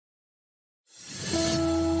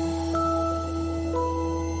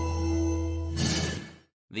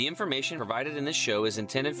The information provided in this show is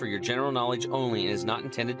intended for your general knowledge only and is not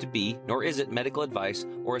intended to be, nor is it medical advice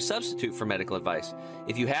or a substitute for medical advice.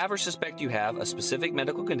 If you have or suspect you have a specific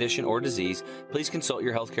medical condition or disease, please consult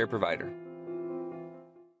your healthcare provider.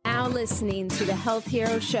 Now listening to the Health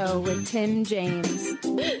Hero Show with Tim James.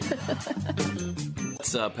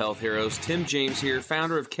 What's up, Health Heroes? Tim James here,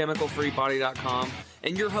 founder of ChemicalFreeBody.com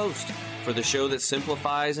and your host for the show that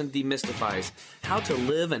simplifies and demystifies how to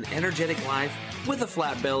live an energetic life with a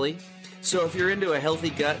flat belly. So if you're into a healthy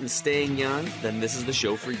gut and staying young, then this is the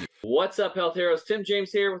show for you. What's up, Health Heroes? Tim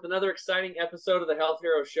James here with another exciting episode of the Health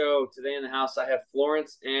Hero Show. Today in the house, I have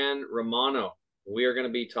Florence and Romano. We are going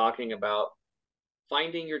to be talking about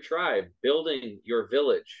finding your tribe, building your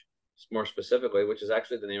village, more specifically, which is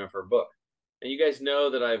actually the name of her book. And you guys know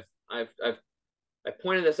that I've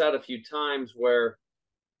pointed this out a few times where,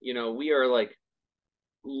 you know, we are like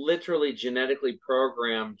literally genetically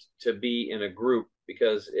programmed to be in a group,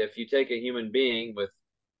 because if you take a human being with,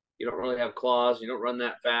 you don't really have claws, you don't run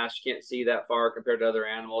that fast, you can't see that far compared to other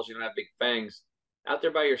animals, you don't have big fangs, out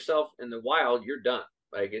there by yourself in the wild, you're done.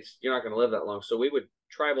 Like you're not going to live that long. So we would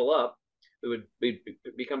tribal up, we'd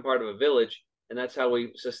become part of a village, and that's how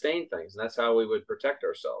we sustain things. And that's how we would protect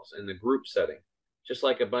ourselves in the group setting. Just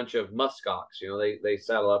like a bunch of muskox, you know, they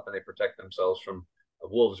saddle up and they protect themselves from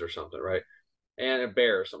wolves or something, right? And a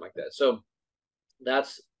bear or something like that. So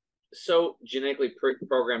that's so genetically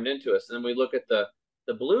programmed into us. And then we look at the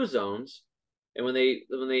blue zones, and when they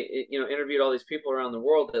interviewed all these people around the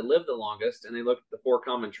world that lived the longest, and they looked at the 4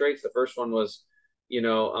 common traits. The first one was,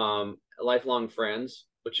 lifelong friends,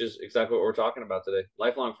 which is exactly what we're talking about today.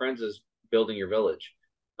 Lifelong friends is building your village.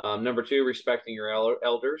 Number 2, respecting your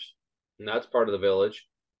elders, and that's part of the village.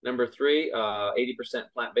 Number 3, 80%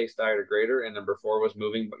 plant-based diet or greater, and number 4 was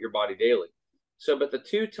moving your body daily. So, but the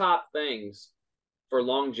 2 top things for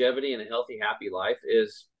longevity and a healthy, happy life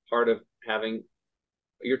is part of having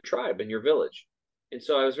your tribe and your village. And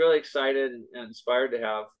so I was really excited and inspired to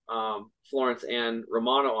have Florence and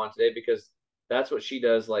Romano on today, because that's what she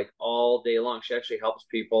does like all day long. She actually helps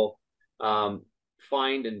people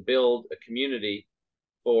find and build a community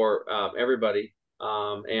for everybody.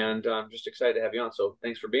 And I'm just excited to have you on. So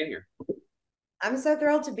thanks for being here. I'm so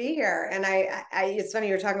thrilled to be here. And I it's funny,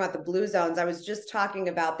 you're talking about the blue zones. I was just talking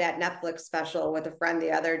about that Netflix special with a friend the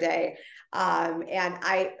other day.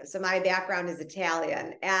 So my background is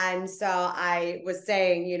Italian. And so I was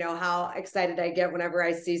saying, you know, how excited I get whenever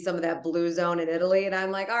I see some of that blue zone in Italy. And I'm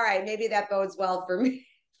like, all right, maybe that bodes well for me.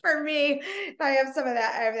 For me, if I have some of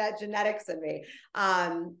that, I have that genetics in me.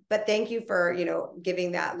 But thank you for,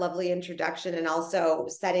 giving that lovely introduction and also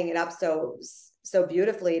setting it up so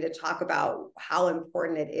beautifully to talk about how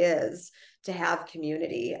important it is to have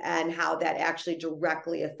community and how that actually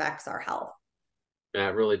directly affects our health. Yeah,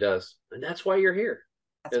 it really does. And that's why you're here.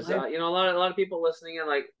 Because, a lot of people listening in,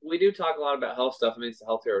 like, we do talk a lot about health stuff. I mean, it's the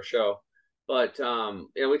Health Hero Show, but,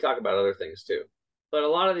 we talk about other things too. But a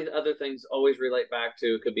lot of these other things always relate back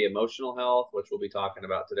to, could be emotional health, which we'll be talking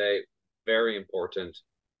about today. Very important.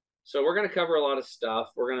 So we're going to cover a lot of stuff.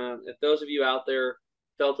 If those of you out there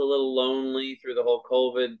felt a little lonely through the whole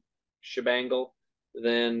COVID shebangle,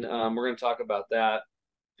 then we're going to talk about that,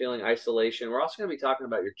 feeling isolation. We're also going to be talking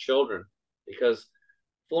about your children, because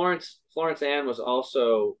Florence Ann was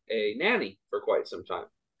also a nanny for quite some time.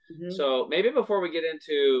 Mm-hmm. So maybe before we get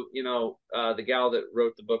into, the gal that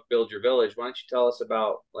wrote the book, Build Your Village, why don't you tell us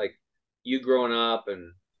about like you growing up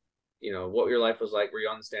and, what your life was like? Were you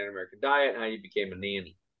on the standard American diet and how you became a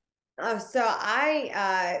nanny? So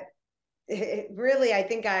I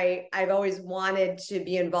think I've always wanted to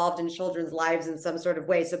be involved in children's lives in some sort of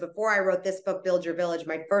way. So before I wrote this book, Build Your Village,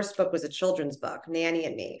 my first book was a children's book, Nanny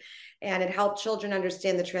and Me. And it helped children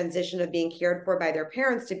understand the transition of being cared for by their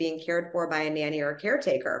parents to being cared for by a nanny or a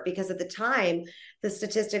caretaker. Because at the time, the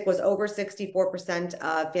statistic was over 64%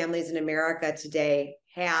 of families in America today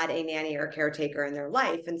had a nanny or a caretaker in their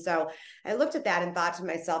life. And so I looked at that and thought to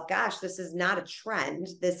myself, gosh, this is not a trend.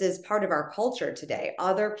 This is part of our culture today.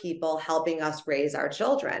 Other people helping us raise our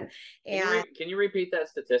children. And can you repeat that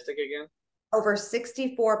statistic again? Over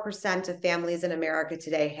 64% of families in America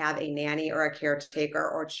today have a nanny or a caretaker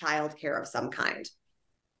or child care of some kind.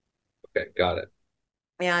 Okay, got it.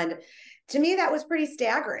 And to me, that was pretty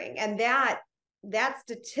staggering. And that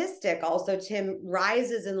statistic also, Tim,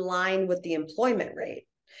 rises in line with the employment rate.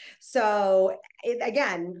 So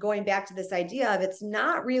again, going back to this idea of it's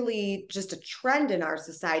not really just a trend in our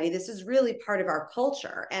society. This is really part of our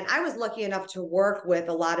culture. And I was lucky enough to work with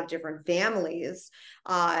a lot of different families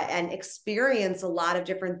and experience a lot of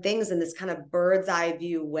different things in this kind of bird's eye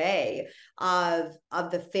view way of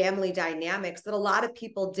the family dynamics that a lot of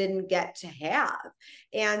people didn't get to have.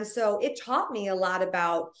 And so it taught me a lot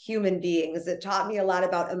about human beings. It taught me a lot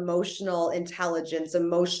about emotional intelligence,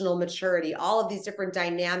 emotional maturity, all of these different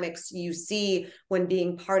dynamics you see when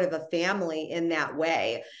being part of a family in that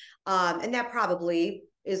way. And that probably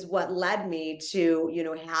is what led me to,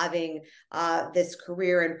 having this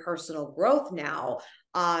career in personal growth now,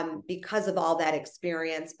 because of all that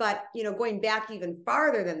experience. But, going back even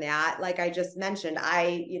farther than that, like I just mentioned,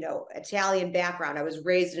 Italian background, I was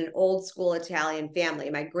raised in an old school Italian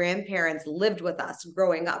family. My grandparents lived with us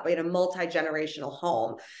growing up. We had a multi-generational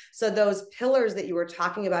home. So those pillars that you were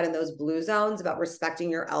talking about in those blue zones about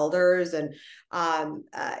respecting your elders and,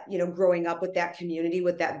 growing up with that community,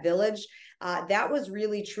 with that village, that was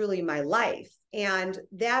really, truly my life. And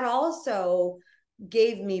that also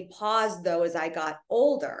gave me pause, though, as I got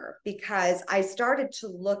older, because I started to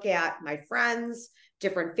look at my friends,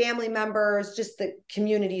 different family members, just the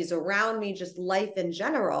communities around me, just life in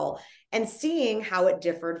general, and seeing how it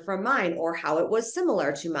differed from mine or how it was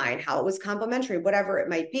similar to mine, how it was complementary, whatever it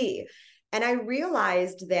might be. And I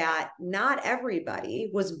realized that not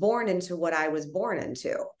everybody was born into what I was born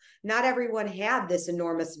into. Not everyone had this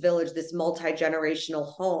enormous village, this multi-generational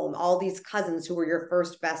home, all these cousins who were your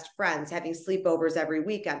first best friends, having sleepovers every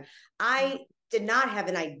weekend. I did not have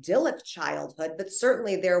an idyllic childhood, but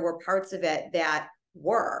certainly there were parts of it that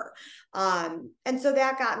were. And so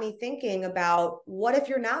that got me thinking about, what if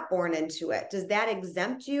you're not born into it? Does that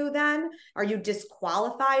exempt you then? Are you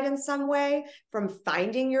disqualified in some way from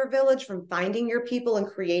finding your village, from finding your people and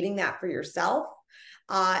creating that for yourself?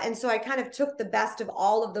 And so I kind of took the best of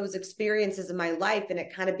all of those experiences in my life, and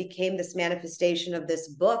it kind of became this manifestation of this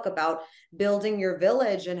book about building your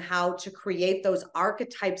village and how to create those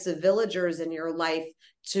archetypes of villagers in your life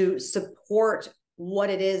to support what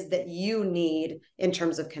it is that you need in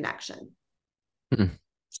terms of connection.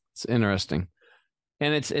 It's interesting.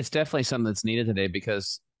 And it's definitely something that's needed today,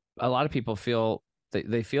 because a lot of people feel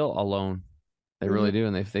they feel alone. They really do.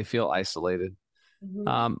 And they feel isolated.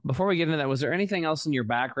 Before we get into that, was there anything else in your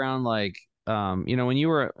background? Like, when you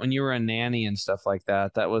were a nanny and stuff like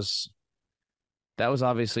that, that was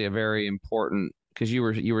obviously a very important, because you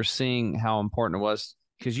were seeing how important it was,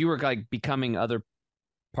 because you were like becoming other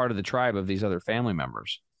part of the tribe of these other family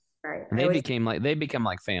members. Right. And they become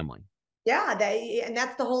like family. Yeah, and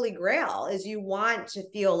that's the holy grail, is you want to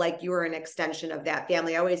feel like you are an extension of that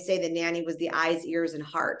family. I always say the nanny was the eyes, ears, and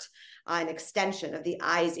heart, an extension of the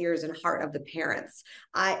eyes, ears, and heart of the parents.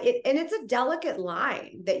 And it's a delicate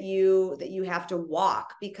line that you have to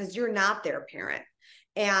walk, because you're not their parent.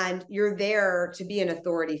 And you're there to be an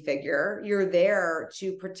authority figure. You're there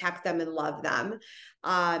to protect them and love them.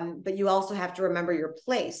 But you also have to remember your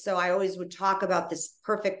place. So I always would talk about this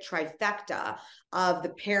perfect trifecta of the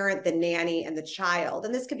parent, the nanny, and the child.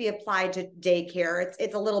 And this could be applied to daycare.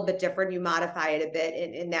 It's a little bit different. You modify it a bit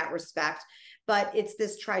in that respect. But it's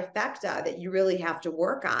this trifecta that you really have to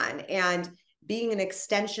work on. And being an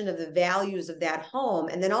extension of the values of that home,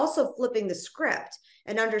 and then also flipping the script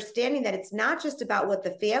and understanding that it's not just about what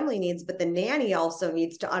the family needs, but the nanny also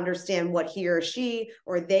needs to understand what he or she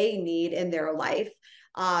or they need in their life,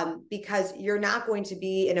 because you're not going to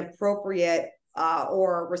be an appropriate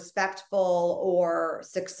or respectful or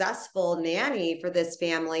successful nanny for this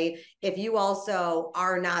family if you also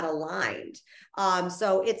are not aligned.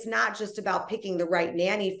 So it's not just about picking the right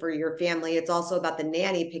nanny for your family. It's also about the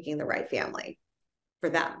nanny picking the right family for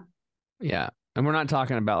them. Yeah. And we're not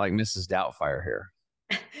talking about like Mrs. Doubtfire here.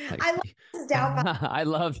 Like, I love Mrs. Doubtfire. I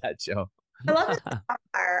love that show. I love Mrs.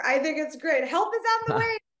 Doubtfire. I think it's great. Help is on the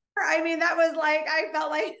way. I mean, that was like, I felt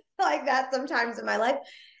like that sometimes in my life.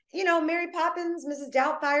 Mary Poppins, Mrs.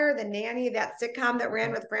 Doubtfire, The Nanny, that sitcom that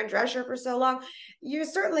ran with Fran Drescher for so long, you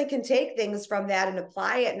certainly can take things from that and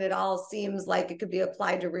apply it, and it all seems like it could be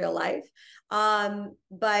applied to real life.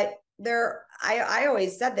 But I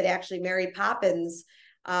always said that actually Mary Poppins,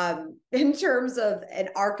 in terms of an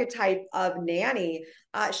archetype of nanny,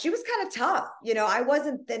 she was kind of tough. I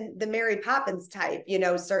wasn't the Mary Poppins type,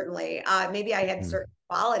 certainly. Maybe I had certain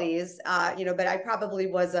qualities, but I probably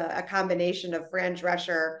was a combination of Fran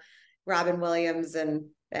Drescher, Robin Williams, and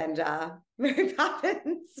Mary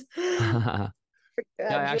Poppins. Yeah,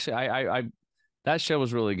 actually, I that show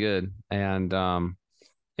was really good, and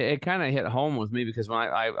it kind of hit home with me, because when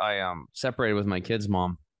I separated with my kids'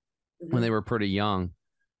 mom when they were pretty young,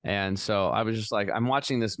 And so I was just like, I'm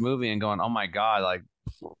watching this movie and going, oh my God,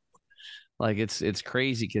 like it's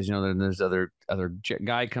crazy because then there's other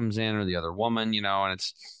guy comes in or the other woman, and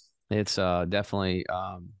it's definitely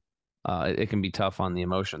it can be tough on the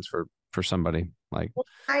emotions for somebody. Like,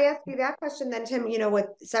 I ask you that question then, Tim, with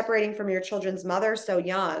separating from your children's mother so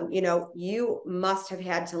young, you must have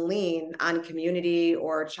had to lean on community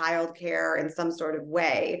or childcare in some sort of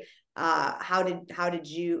way. How did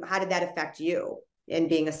that affect you in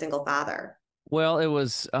being a single father? well, it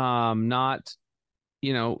was not,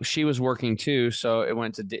 she was working too, so it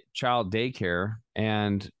went to child daycare,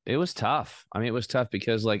 and it was tough. I mean, it was tough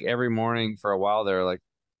because like every morning for a while there, like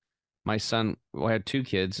my son, well, I had two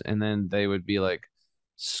kids, and then they would be like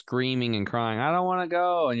screaming and crying, I don't want to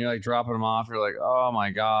go. And you're like dropping them off. You're like, oh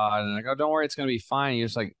my God. And like, oh, don't worry, it's going to be fine. You're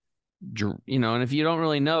just like, and if you don't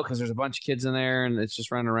really know, because there's a bunch of kids in there and it's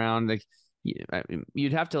just running around, like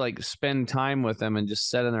you'd have to like spend time with them and just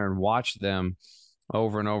sit in there and watch them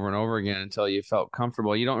over and over and over again until you felt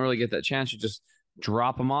comfortable. You don't really get that chance. You just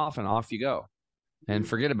drop them off and off you go and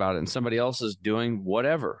forget about it. And somebody else is doing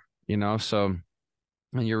whatever, so,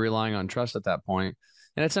 and you're relying on trust at that point.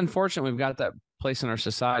 And it's unfortunate we've got that place in our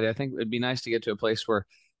society. I think it'd be nice to get to a place where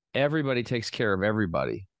everybody takes care of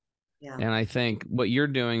everybody. Yeah. And I think what you're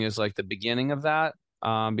doing is like the beginning of that,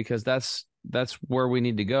 because that's where we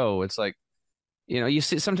need to go. It's like,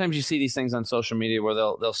 sometimes you see these things on social media where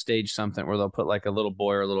they'll stage something where they'll put like a little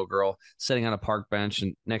boy or a little girl sitting on a park bench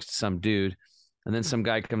and next to some dude, and then some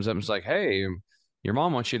guy comes up and is like, "Hey, your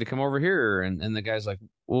mom wants you to come over here," and the guy's like,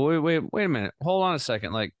 "Well, wait a minute, hold on a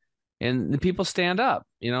second," like, and the people stand up.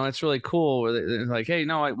 It's really cool. They're like, "Hey,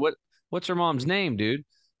 no, what's her mom's name, dude?"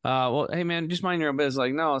 Well, hey man, just mind your own business.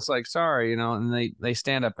 Like, no, it's like, sorry, and they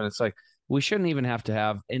stand up, and it's like we shouldn't even have to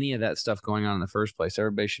have any of that stuff going on in the first place.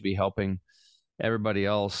 Everybody should be helping everybody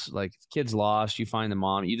else. Like, kids lost, you find the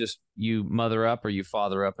mom, you mother up or you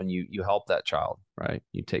father up, and you help that child, right?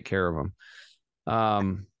 You take care of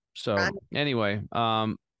them. So anyway,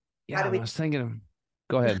 yeah, I was thinking of,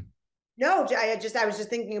 go ahead. No, I was just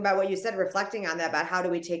thinking about what you said, reflecting on that, about how do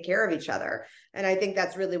we take care of each other. And I think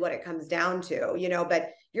that's really what it comes down to,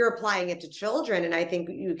 but you're applying it to children. And I think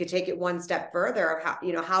you could take it one step further of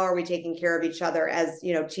how are we taking care of each other as,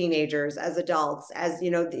 teenagers, as adults, as,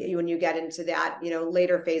 when you get into that,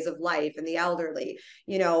 later phase of life and the elderly,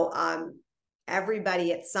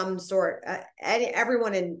 everybody at some sort,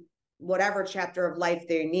 everyone in whatever chapter of life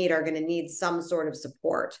they need are going to need some sort of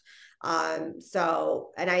support.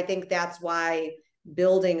 And I think that's why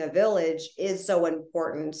building a village is so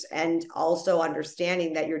important, and also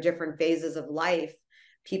understanding that your different phases of life,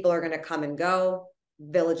 people are going to come and go,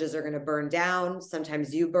 villages are going to burn down.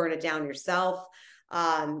 Sometimes you burn it down yourself.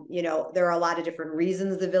 There are a lot of different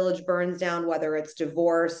reasons the village burns down, whether it's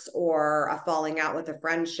divorce or a falling out with a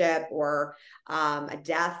friendship or a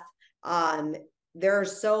death. There are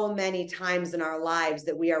so many times in our lives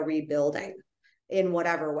that we are rebuilding in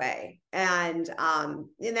whatever way. And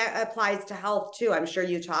that applies to health too. I'm sure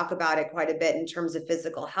you talk about it quite a bit in terms of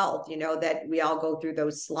physical health, that we all go through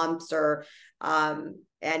those slumps or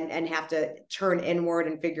and have to turn inward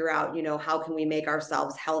and figure out, how can we make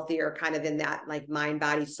ourselves healthier, kind of in that like mind,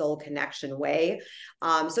 body, soul connection way.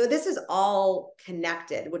 So this is all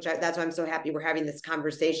connected, that's why I'm so happy we're having this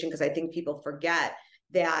conversation, because I think people forget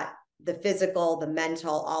that the physical, the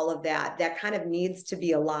mental, all of that kind of needs to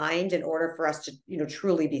be aligned in order for us to,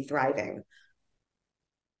 truly be thriving.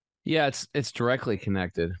 Yeah, it's directly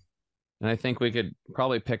connected. And I think we could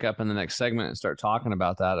probably pick up in the next segment and start talking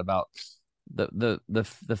about that, about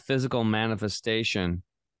the physical manifestation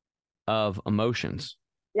of emotions.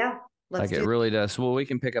 Yeah. Like it really does. Well, we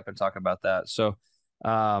can pick up and talk about that. So,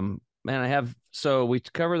 so we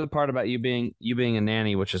covered the part about you being a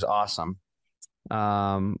nanny, which is awesome.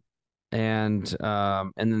 And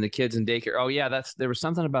then the kids in daycare. Oh yeah, there was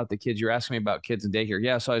something about the kids. You're asking me about kids in daycare.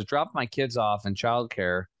 Yeah, so I was dropping my kids off in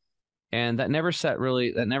childcare, and that never set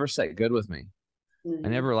good with me. Mm-hmm. I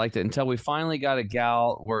never liked it until we finally got a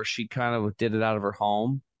gal where she kind of did it out of her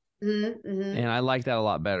home. Mm-hmm. And I like that a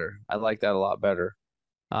lot better. The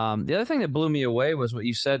other thing that blew me away was what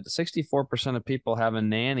you said: 64% of people have a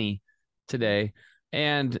nanny today,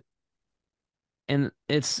 and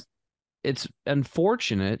it's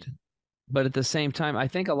unfortunate. But at the same time, I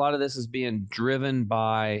think a lot of this is being driven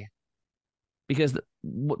by, because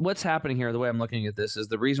what's happening here, the way I'm looking at this, is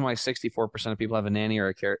the reason why 64% of people have a nanny or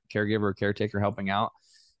a caregiver or caretaker helping out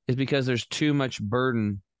is because there's too much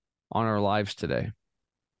burden on our lives today.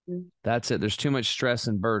 Mm-hmm. That's it. There's too much stress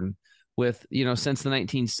and burden. With, since the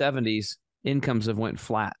 1970s, incomes have went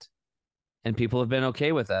flat. And people have been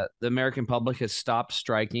okay with that. The American public has stopped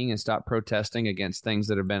striking and stopped protesting against things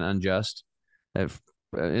that have been unjust.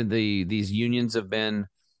 These unions have been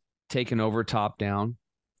taken over top down.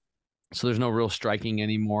 So there's no real striking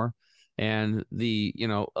anymore. And the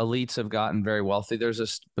elites have gotten very wealthy. There's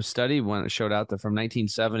a study when it showed out that from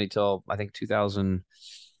 1970 till I think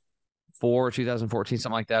 2004, 2014,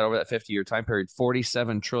 something like that, over that 50-year time period,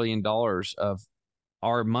 $47 trillion of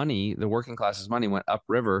our money, the working class's money, went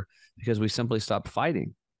upriver because we simply stopped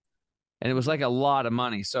fighting. And it was like a lot of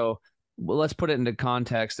money. So let's put it into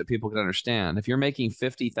context that people can understand. If you're making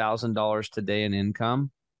 $50,000 today in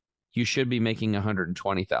income, you should be making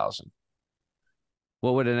 $120,000.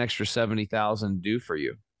 What would an extra $70,000 do for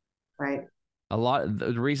you? Right.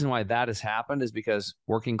 The reason why that has happened is because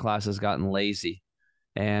working class has gotten lazy,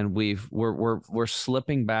 and we're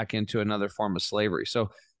slipping back into another form of slavery. So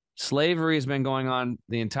slavery has been going on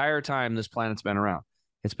the entire time this planet's been around.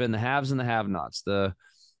 It's been the haves and the have-nots, the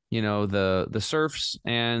serfs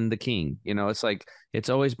and the king. It's like it's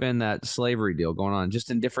always been that slavery deal going on, just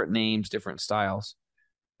in different names, different styles.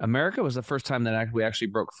 America was the first time that we actually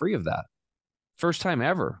broke free of that. First time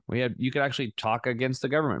ever. You could actually talk against the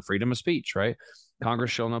government, freedom of speech, right? Congress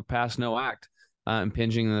shall not pass no act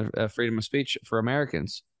impinging the freedom of speech for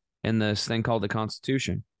Americans in this thing called the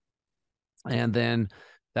Constitution. And then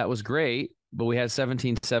that was great, but we had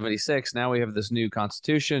 1776. Now we have this new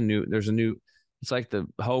Constitution. It's like the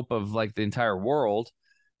hope of like the entire world,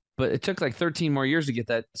 but it took like 13 more years to get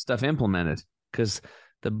that stuff implemented because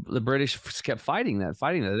the British kept fighting that.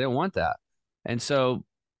 They didn't want that. And so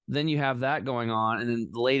then you have that going on. And in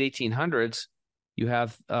the late 1800s, you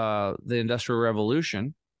have the Industrial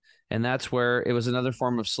Revolution. And that's where it was another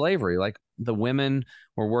form of slavery. Like the women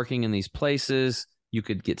were working in these places. You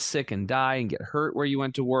could get sick and die and get hurt where you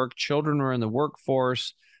went to work. Children were in the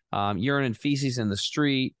workforce, urine and feces in the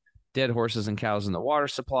street, dead horses and cows in the water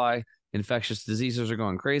supply. Infectious diseases are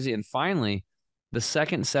going crazy. And finally, the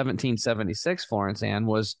second 1776, Florence Ann,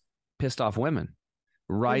 was pissed off women,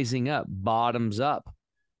 rising up, bottoms up.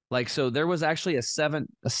 Like, so there was actually a second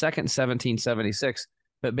 1776,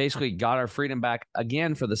 but basically got our freedom back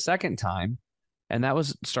again for the second time. And that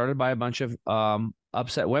was started by a bunch of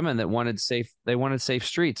upset women that wanted safe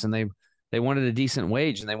streets, and they wanted a decent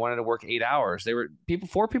wage, and they wanted to work 8 hours.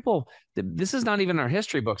 Four people, this is not even our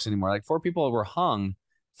history books anymore. Like 4 people were hung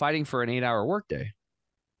fighting for an 8-hour workday.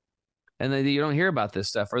 And then you don't hear about this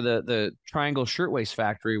stuff. Or the Triangle Shirtwaist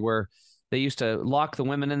Factory, where they used to lock the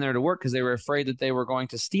women in there to work because they were afraid that they were going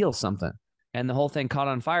to steal something. And the whole thing caught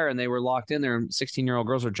on fire, and they were locked in there, and 16-year-old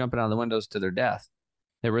girls were jumping out of the windows to their death.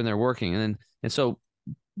 They were in there working. And so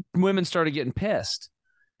women started getting pissed,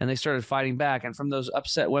 and they started fighting back. And from those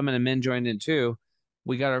upset women, and men joined in too,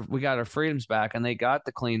 we got our freedoms back, and they got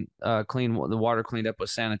the the water cleaned up with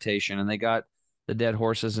sanitation, and they got the dead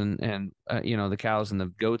horses and the cows and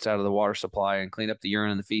the goats out of the water supply, and cleaned up the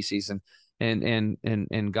urine and the feces,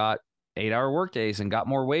 and got 8-hour work days, and got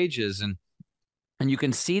more wages. And you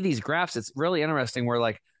can see these graphs. It's really interesting where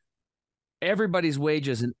like everybody's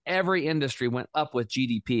wages in every industry went up with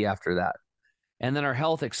GDP after that. And then our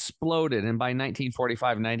health exploded. And by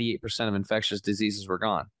 1945, 98% of infectious diseases were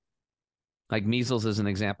gone. Like measles is an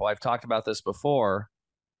example. I've talked about this before.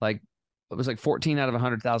 Like it was like 14 out of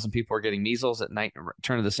 100,000 people were getting measles at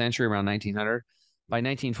turn of the century, around 1900. By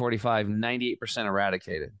 1945, 98%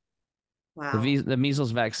 eradicated. Wow. The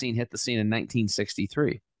measles vaccine hit the scene in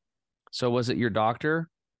 1963. So was it your doctor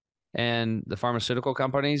and the pharmaceutical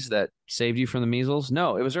companies that saved you from the measles?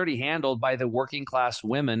 No, it was already handled by the working class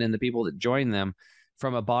women and the people that joined them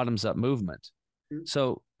from a bottoms up movement. Mm-hmm.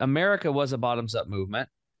 So America was a bottoms up movement.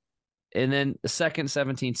 And then the second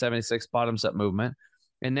 1776 bottoms up movement.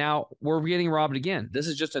 And now we're getting robbed again. This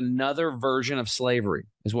is just another version of slavery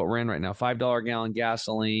is what we're in right now. $5 a gallon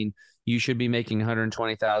gasoline. You should be making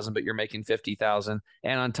 $120,000, but you're making $50,000.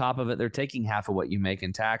 And on top of it, they're taking half of what you make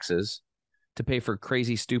in taxes to pay for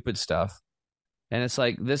crazy, stupid stuff. And it's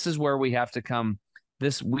like, this is where we have to come.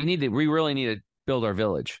 We really need to build our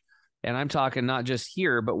village. And I'm talking not just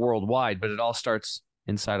here, but worldwide, but it all starts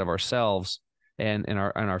inside of ourselves and in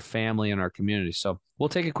our family and our community. So we'll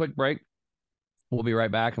take a quick break. We'll be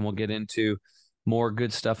right back, and we'll get into more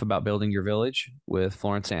good stuff about building your village with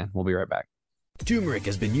Florence Ann. We'll be right back. Turmeric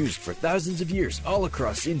has been used for thousands of years all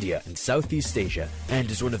across India and Southeast Asia and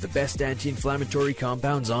is one of the best anti-inflammatory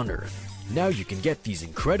compounds on Earth. Now you can get these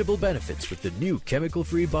incredible benefits with the new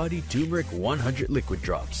chemical-free body Turmeric 100 liquid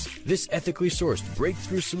drops. This ethically sourced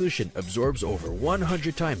breakthrough solution absorbs over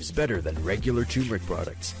 100 times better than regular turmeric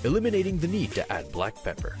products, eliminating the need to add black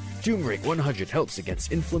pepper. Turmeric 100 helps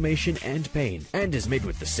against inflammation and pain and is made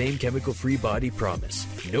with the same chemical-free body promise.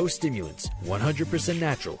 No stimulants, 100%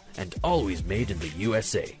 natural, and always made in the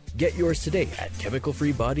USA. Get yours today at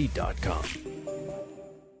chemicalfreebody.com.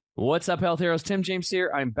 What's up, Health Heroes? Tim James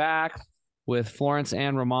here. I'm back with Florence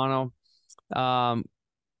and Romano.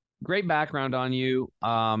 Great background on you.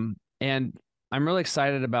 And I'm really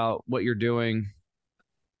excited about what you're doing.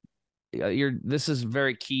 This is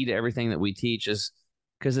very key to everything that we teach, is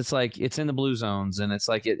because it's like it's in the blue zones and it's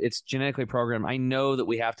like it's genetically programmed. I know that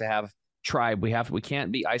we have to have tribe. We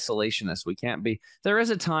can't be isolationists. There is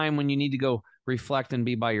a time when you need to go reflect and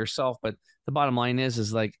be by yourself. But the bottom line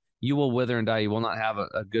is like, you will wither and die. You will not have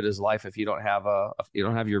a good as life if you don't have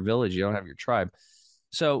your village, you don't have your tribe.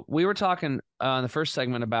 So we were talking in the first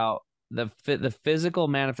segment about the physical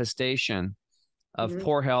manifestation of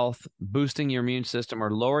poor health, boosting your immune system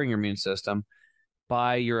or lowering your immune system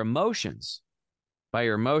by your emotions.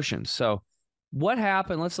 So what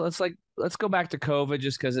happened? Let's go back to COVID,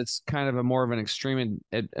 just because it's kind of a more of an extreme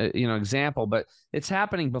example, but it's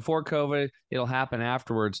happening before COVID. It'll happen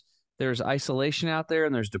afterwards. There's isolation out there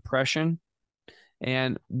and there's depression.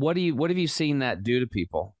 And what have you seen that do to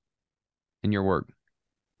people in your work?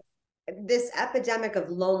 This epidemic of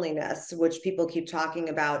loneliness, which people keep talking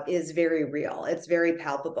about, is very real. It's very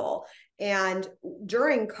palpable. And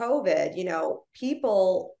during COVID,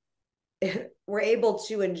 people were able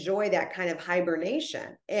to enjoy that kind of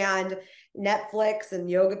hibernation, and Netflix and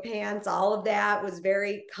yoga pants, all of that was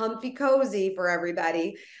very comfy, cozy for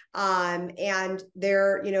everybody. And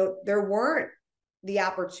there weren't the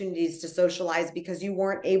opportunities to socialize because you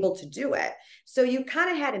weren't able to do it. So you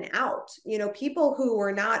kind of had an out. People who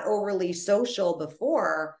were not overly social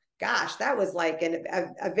before, gosh, that was like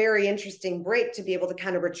a very interesting break to be able to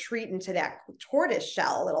kind of retreat into that tortoise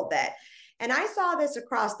shell a little bit. And I saw this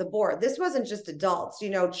across the board. This wasn't just adults,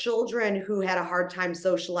 children who had a hard time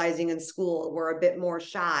socializing in school were a bit more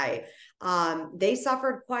shy. They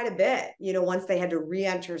suffered quite a bit, once they had to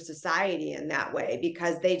re-enter society in that way,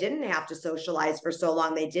 because they didn't have to socialize for so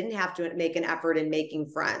long. They didn't have to make an effort in making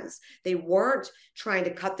friends. They weren't trying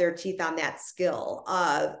to cut their teeth on that skill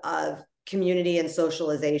of community and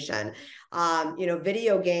socialization.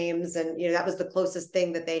 Video games, and that was the closest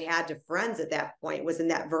thing that they had to friends at that point, was in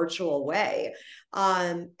that virtual way.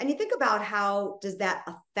 And you think about, how does that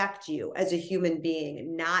affect you as a human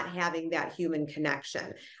being, not having that human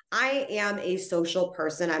connection? I am a social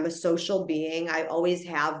person. I'm a social being. I always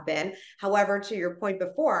have been. However, to your point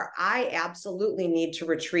before, I absolutely need to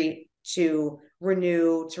retreat, to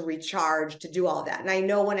renew, to recharge, to do all that. And I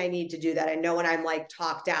know when I need to do that. I know when I'm like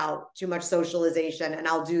talked out, too much socialization, and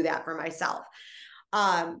I'll do that for myself.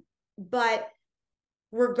 But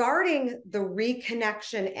regarding the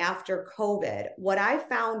reconnection after COVID, what I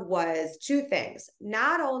found was two things.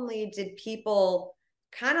 Not only did people,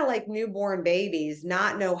 kind of like newborn babies,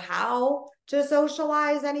 not know how to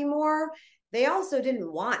socialize anymore, they also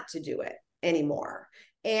didn't want to do it anymore.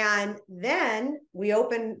 And then we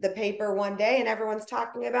opened the paper one day and everyone's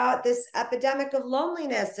talking about this epidemic of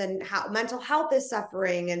loneliness and how mental health is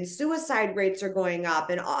suffering and suicide rates are going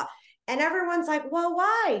up, and everyone's like, well,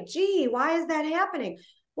 why? Gee, why is that happening?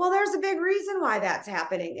 Well, there's a big reason why that's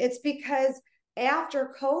happening. It's because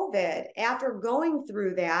after COVID, after going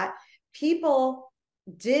through that, people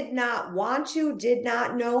did not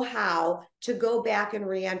know how to go back and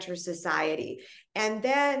re-enter society. And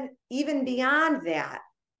then even beyond that,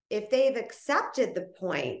 if they've accepted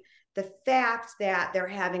the fact that they're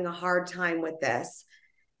having a hard time with this,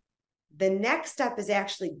 the next step is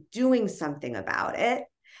actually doing something about it.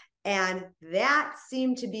 And that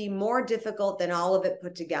seemed to be more difficult than all of it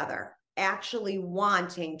put together, actually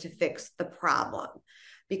wanting to fix the problem.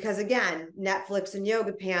 Because again, Netflix and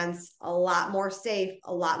yoga pants, a lot more safe,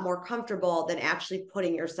 a lot more comfortable than actually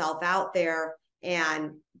putting yourself out there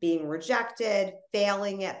and being rejected,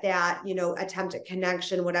 failing at that, attempt at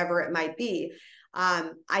connection, whatever it might be.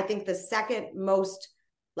 I think the second most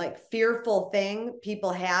fearful thing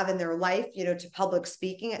people have in their life, to public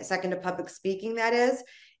speaking, second to public speaking, that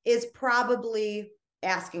is probably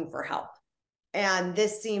asking for help. And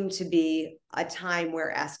this seemed to be a time where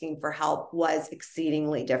asking for help was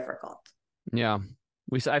exceedingly difficult. Yeah.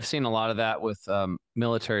 I've seen a lot of that with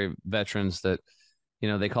military veterans that,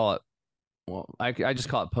 they call it, I just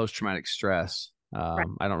call it post-traumatic stress. Right.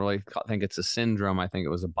 I don't really think it's a syndrome. I think it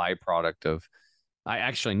was a byproduct of, I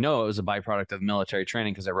actually know it was a byproduct of military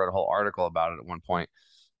training because I wrote a whole article about it at one point.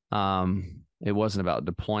 It wasn't about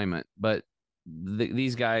deployment, but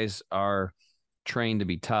these guys are trained to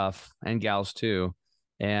be tough, and gals too.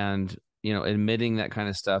 And, admitting that kind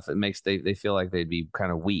of stuff, it makes they feel like they'd be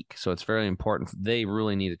kind of weak. So it's very important. They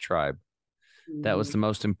really need a tribe. That was the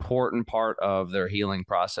most important part of their healing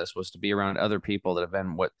process, was to be around other people that have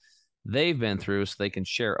been what they've been through, so they can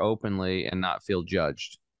share openly and not feel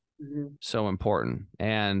judged. So important.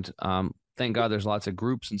 And thank God there's lots of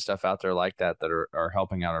groups and stuff out there like that are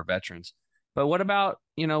helping out our veterans. But what about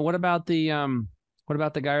the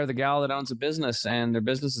guy or the gal that owns a business and their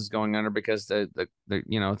business is going under because the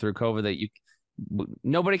through COVID that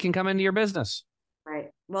nobody can come into your business. Right.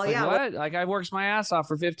 Well, like, yeah. What? Like, I worked my ass off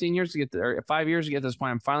for 15 years to get there, or 5 years to get to this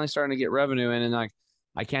point. I'm finally starting to get revenue in, and like,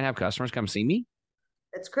 I can't have customers come see me.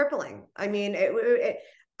 It's crippling. I mean,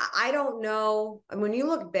 I don't know. And when you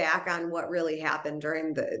look back on what really happened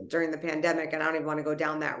during the pandemic, and I don't even want to go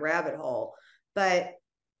down that rabbit hole, but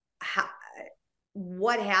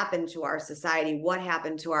what happened to our society? What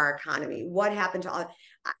happened to our economy? What happened to all?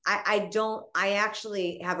 I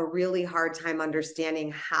actually have a really hard time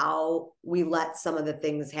understanding how we let some of the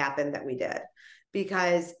things happen that we did,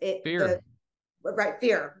 because fear.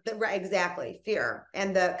 Exactly. Fear.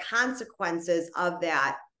 And the consequences of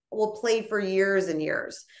that will play for years and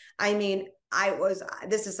years. I mean,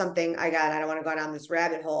 this is something I don't want to go down this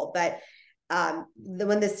rabbit hole, but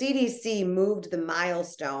when the CDC moved the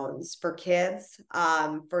milestones for kids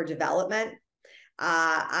for development,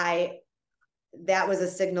 that was a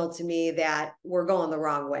signal to me that we're going the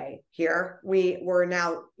wrong way here. We're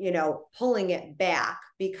now, pulling it back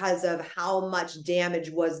because of how much damage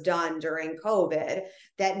was done during COVID,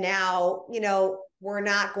 that now, we're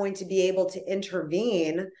not going to be able to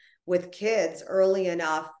intervene with kids early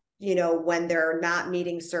enough, when they're not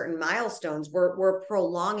meeting certain milestones. We're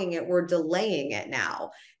prolonging it. We're delaying it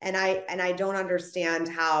now. And I don't understand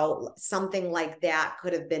how something like that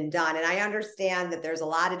could have been done. And I understand that there's a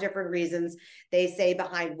lot of different reasons they say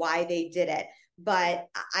behind why they did it. But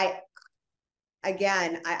I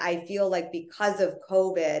feel like because of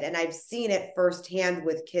COVID, and I've seen it firsthand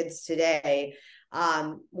with kids today,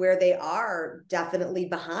 where they are definitely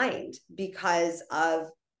behind because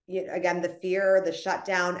of, again, the fear, the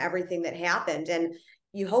shutdown, everything that happened. And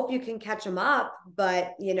you hope you can catch them up.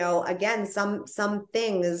 But, again, some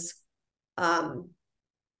things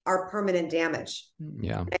are permanent damage.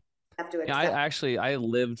 Yeah. I I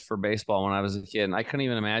lived for baseball when I was a kid, and I couldn't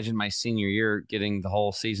even imagine my senior year getting the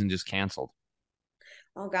whole season just canceled.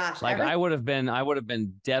 Oh gosh. Like, I would have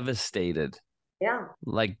been devastated. Yeah.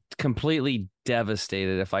 Like, completely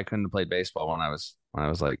devastated if I couldn't have played baseball when I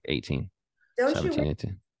was like 18. Don't 17, you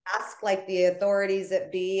 18. Ask like the authorities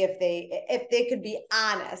that be, if they could be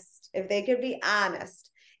honest,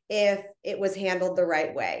 if it was handled the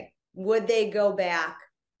right way, would they go back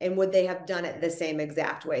and would they have done it the same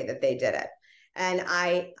exact way that they did it? And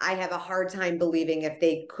I have a hard time believing, if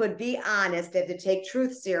they could be honest, if they take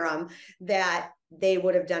truth serum, that they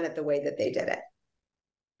would have done it the way that they did it.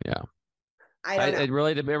 Yeah. I don't know. It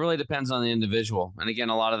really depends on the individual. And again,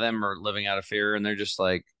 a lot of them are living out of fear, and they're just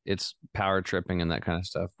like, it's power tripping and that kind of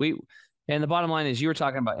stuff. And the bottom line is, you were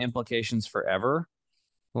talking about implications forever.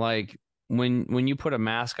 Like, when you put a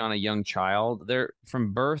mask on a young child, they're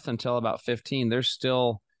from birth until about 15, they're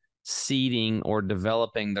still seeding or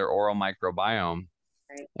developing their oral microbiome.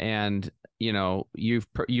 Right. And, you've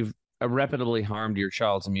irreparably harmed your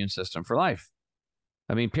child's immune system for life.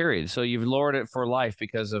 I mean, period. So you've lowered it for life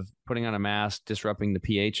because of putting on a mask, disrupting the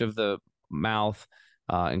pH of the mouth,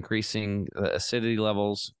 increasing the acidity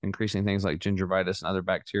levels, increasing things like gingivitis and other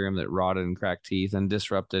bacterium that rotted and cracked teeth and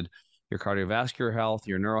disrupted your cardiovascular health,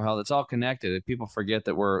 your neural health. It's all connected. People forget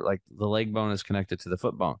that we're like, the leg bone is connected to the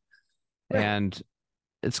foot bone. Right. And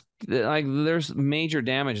it's like, there's major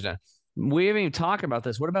damage done. We haven't even talked about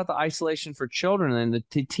this. What about the isolation for children and the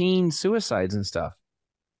teen suicides and stuff?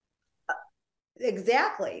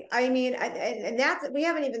 Exactly. I mean, and that's, we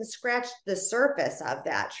haven't even scratched the surface of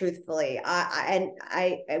that, truthfully.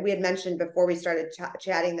 We had mentioned before we started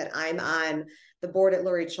chatting that I'm on the board at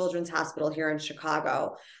Lurie Children's Hospital here in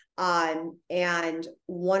Chicago. And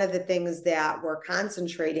one of the things that we're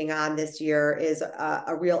concentrating on this year is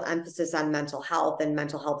a real emphasis on mental health and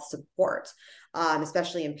mental health support,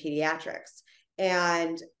 especially in pediatrics.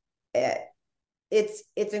 And it's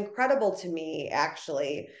incredible to me,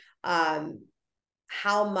 actually,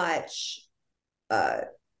 how much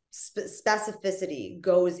specificity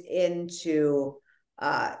goes into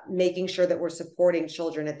making sure that we're supporting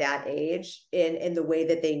children at that age in the way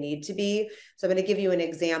that they need to be. So I'm going to give you an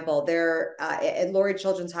example. There at Lurie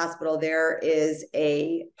Children's Hospital, there is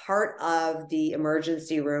a part of the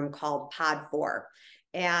emergency room called Pod 4.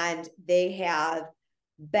 and they have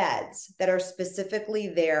beds that are specifically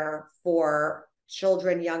there for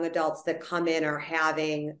children, young adults that come in are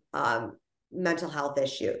having mental health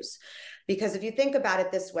issues. Because if you think about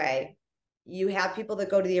it this way, you have people that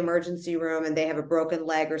go to the emergency room and they have a broken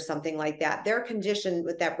leg or something like that. Their condition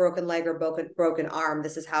with that broken leg or broken arm,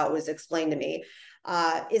 this is how it was explained to me,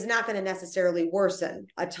 is not going to necessarily worsen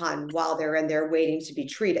a ton while they're in there waiting to be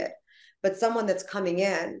treated. But someone that's coming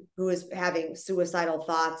in who is having suicidal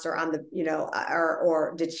thoughts or on the,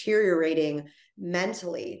 or deteriorating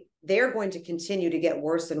mentally, they're going to continue to get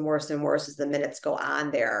worse and worse and worse as the minutes go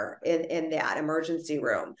on there in that emergency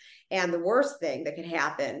room. And the worst thing that can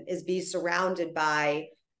happen is be surrounded by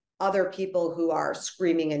other people who are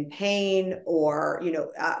screaming in pain or,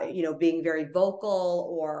 being very vocal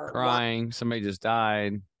or crying. Somebody just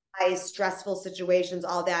died. Stressful situations,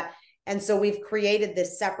 all that. And so we've created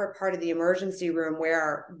this separate part of the emergency room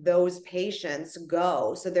where those patients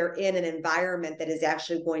go. So they're in an environment that is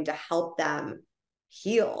actually going to help them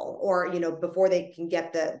heal or, before they can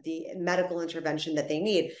get the medical intervention that they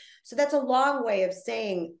need. So that's a long way of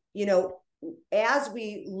saying, as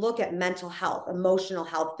we look at mental health, emotional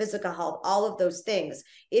health, physical health, all of those things,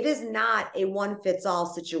 it is not a one fits all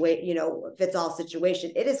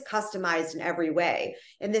situation. It is customized in every way.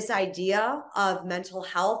 And this idea of mental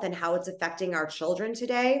health and how it's affecting our children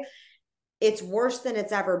today, it's worse than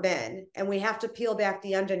it's ever been. And we have to peel back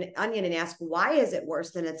the onion and ask, why is it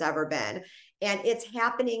worse than it's ever been? And it's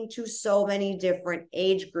happening to so many different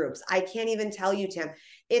age groups. I can't even tell you, Tim,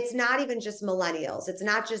 it's not even just millennials. It's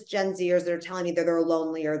not just Gen Zers that are telling me that they're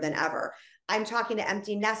lonelier than ever. I'm talking to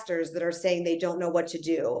empty nesters that are saying they don't know what to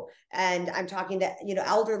do. And I'm talking to,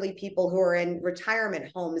 elderly people who are in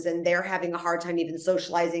retirement homes and they're having a hard time even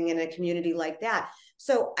socializing in a community like that.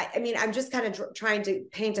 So, I'm just kind of trying to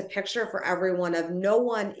paint a picture for everyone of no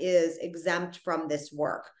one is exempt from this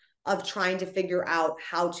work of trying to figure out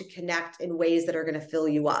how to connect in ways that are going to fill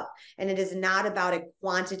you up. And it is not about a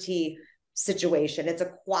quantity situation. It's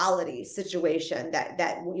a quality situation that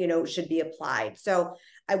should be applied. So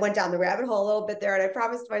I went down the rabbit hole a little bit there and I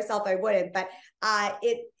promised myself I wouldn't, but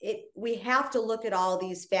we have to look at all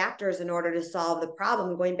these factors in order to solve the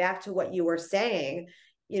problem. Going back to what you were saying,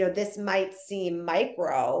 this might seem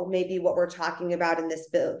micro, maybe what we're talking about in this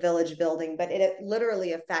village building, but it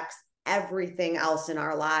literally affects everything else in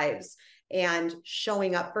our lives. And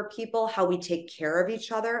showing up for people, how we take care of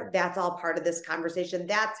each other, that's all part of this conversation.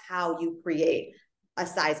 That's how you create a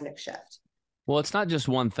seismic shift. Well, it's not just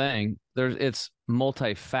one thing. It's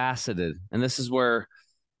multifaceted. And this is where,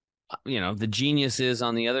 the genius is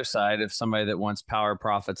on the other side of somebody that wants power,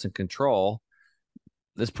 profits, and control.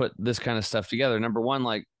 Let's put this kind of stuff together. Number one,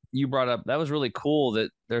 like you brought up, that was really cool that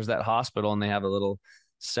there's that hospital and they have a little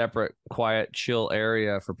separate, quiet, chill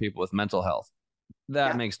area for people with mental health.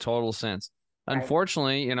 That makes total sense. Right.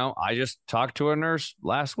 Unfortunately, I just talked to a nurse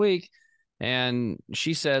last week and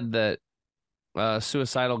she said that a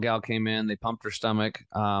suicidal gal came in, they pumped her stomach,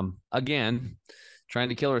 again, trying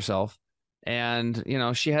to kill herself. And,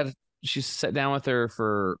 she sat down with her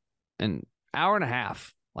for an hour and a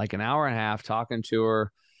half, talking to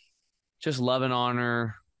her, just loving on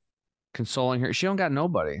her, consoling her. She don't got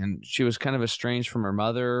nobody. And she was kind of estranged from her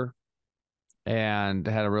mother and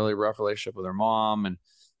had a really rough relationship with her mom. And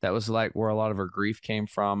that was like where a lot of her grief came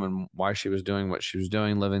from and why she was doing what she was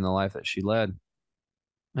doing, living the life that she led.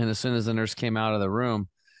 And as soon as the nurse came out of the room,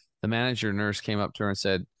 the manager nurse came up to her and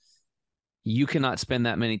said, "You cannot spend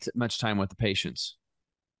that much time with the patients,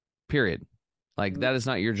 period. Like, that is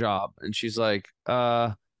not your job." And she's like,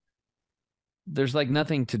 there's like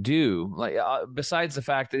nothing to do. Like, besides the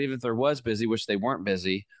fact that even if there was busy, which they weren't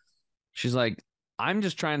busy, she's like, I'm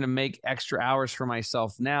just trying to make extra hours for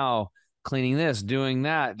myself now, cleaning this, doing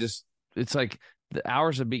that. Just, it's like the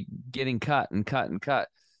hours would be getting cut and cut and cut.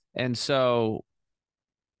 And so,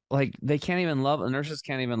 like, the nurses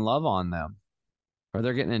can't even love on them, or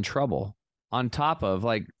they're getting in trouble on top of,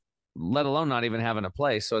 like, let alone not even having a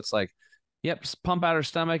place. So it's like, yep, just pump out her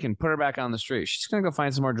stomach and put her back on the street. She's going to go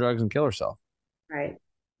find some more drugs and kill herself. Right.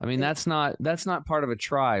 I mean, that's not part of a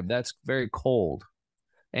tribe. That's very cold.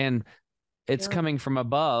 And it's coming from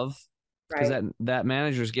above, because that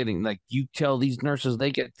manager's getting, like, you tell these nurses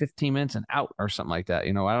they get 15 minutes and out or something like that.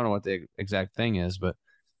 I don't know what the exact thing is, but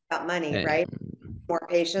about money, right? More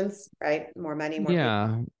patients, right? More money, more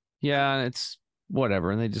patients. Yeah, it's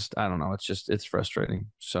whatever. And they just, I don't know. It's frustrating.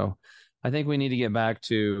 So I think we need to get back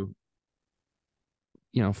to,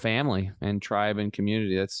 family and tribe and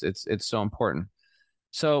community. It's so important.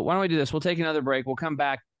 So why don't we do this? We'll take another break. We'll come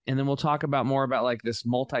back and then we'll talk about more about, like, this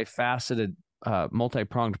multifaceted,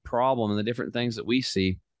 multi-pronged problem and the different things that we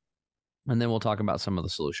see. and then we'll talk about some of the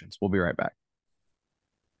solutions. We'll be right back.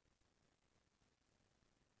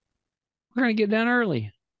 We're going to get done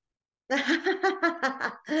early.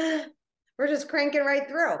 We're just cranking right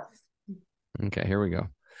through. Okay, here we go.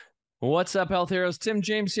 What's up, health heroes? Tim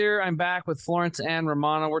James here. I'm back with Florence and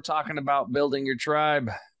Romano. We're talking about building your tribe,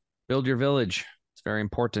 build your village. It's very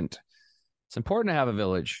important. It's important to have a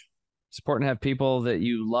village. It's important to have people that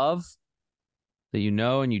you love, that you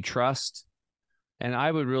know and you trust. And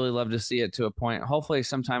I would really love to see it to a point, hopefully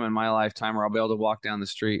sometime in my lifetime, where I'll be able to walk down the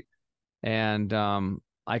street and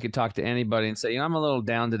I could talk to anybody and say, I'm a little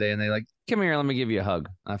down today. And they like, come here, let me give you a hug.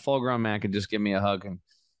 A full grown man could just give me a hug and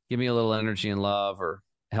give me a little energy and love or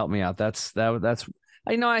help me out. That's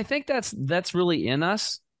I think that's really in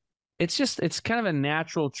us. It's kind of a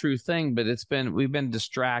natural, true thing, but we've been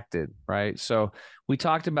distracted, right? So we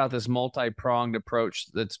talked about this multi-pronged approach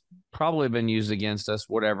that's probably been used against us,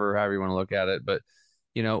 however you want to look at it. But,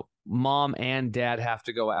 mom and dad have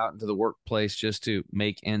to go out into the workplace just to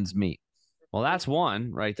make ends meet. Well, that's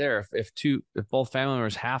one right there. If both family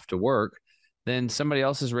members have to work, then somebody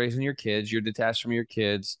else is raising your kids. You're detached from your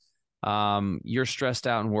kids. You're stressed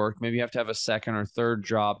out in work. Maybe you have to have a second or third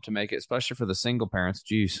job to make it, especially for the single parents.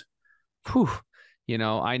 Geez. Whew.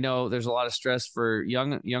 I know there's a lot of stress for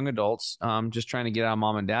young adults, just trying to get out of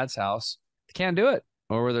mom and dad's house. They can't do it,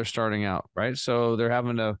 or where they're starting out, right? So they're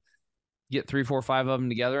having to get 3, 4, 5 of them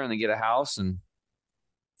together, and they get a house, and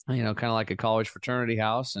kind of like a college fraternity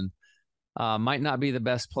house, and might not be the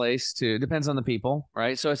best place to. Depends on the people,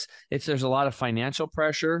 right? So there's a lot of financial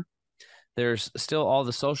pressure. There's still all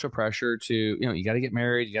the social pressure to you got to get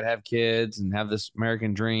married, you got to have kids, and have this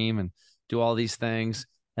American dream, and do all these things.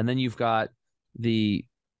 And then you've got the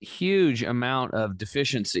huge amount of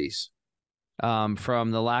deficiencies from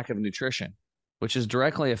the lack of nutrition, which is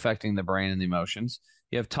directly affecting the brain and the emotions.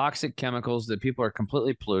 You have toxic chemicals that people are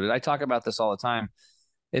completely polluted. I talk about this all the time.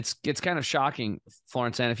 It's kind of shocking,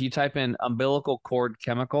 Florence. And if you type in umbilical cord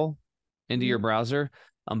chemical into your browser,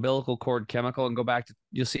 umbilical cord chemical, and go back to,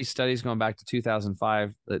 you'll see studies going back to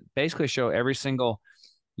 2005 that basically show every single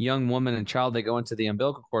young woman and child that go into the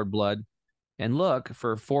umbilical cord blood and look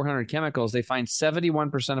for 400 chemicals, they find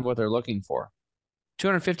 71% of what they're looking for.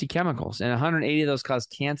 250 chemicals, and 180 of those cause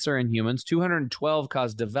cancer in humans. 212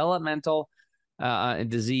 cause developmental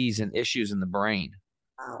disease and issues in the brain.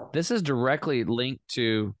 Wow. This is directly linked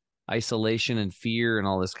to isolation and fear and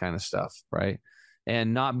all this kind of stuff, right?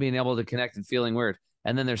 And not being able to connect and feeling weird.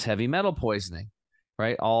 And then there's heavy metal poisoning,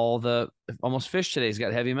 right? Almost fish today's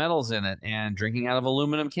got heavy metals in it, and drinking out of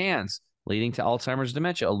aluminum cans, leading to Alzheimer's,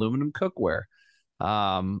 dementia, aluminum cookware.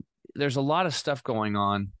 There's a lot of stuff going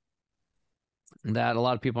on that a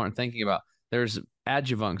lot of people aren't thinking about. There's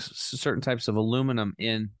adjuvants, certain types of aluminum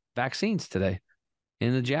in vaccines today,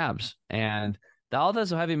 in the jabs. And all those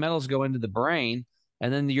heavy metals go into the brain,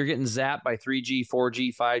 and then you're getting zapped by 3G,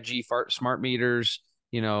 4G, 5G, smart meters,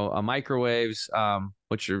 microwaves,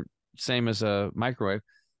 which are same as a microwave.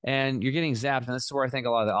 And you're getting zapped. And this is where I think a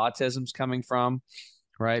lot of the autism's coming from,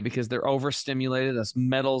 right? Because they're overstimulated. This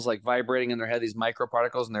metals like vibrating in their head, these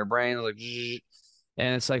microparticles in their brain, like,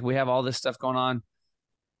 and it's like we have all this stuff going on,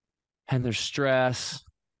 and there's stress.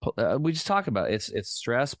 We just talk about it. It's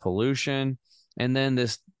stress, pollution, and then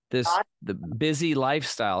the busy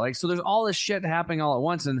lifestyle. Like, so there's all this shit happening all at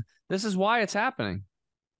once, and this is why it's happening.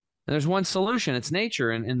 And there's one solution. It's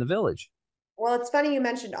nature in the village. Well, it's funny you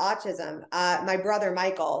mentioned autism. My brother,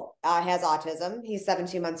 Michael, has autism. He's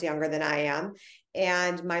 17 months younger than I am.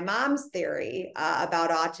 And my mom's theory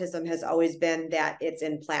about autism has always been that it's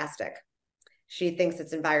in plastic. She thinks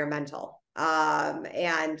it's environmental. I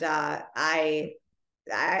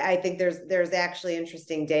think there's actually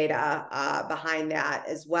interesting data behind that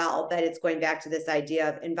as well, that it's going back to this idea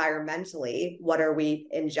of environmentally, what are we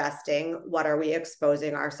ingesting? What are we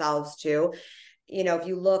exposing ourselves to? If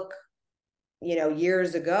you look,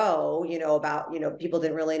 years ago, about, people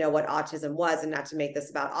didn't really know what autism was, and not to make this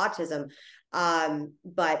about autism,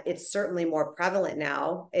 but it's certainly more prevalent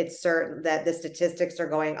now. It's certain that the statistics are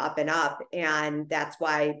going up and up, and that's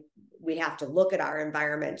why we have to look at our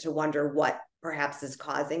environment to wonder what perhaps is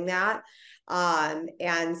causing that.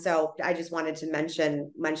 And so I just wanted to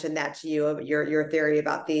mention that to you, your theory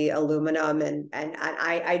about the aluminum, and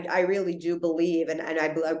I really do believe, and I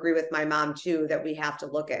agree with my mom too, that we have to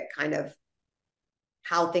look at kind of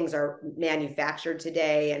how things are manufactured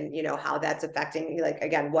today, and how that's affecting, like,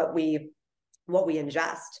 again, what we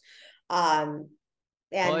ingest.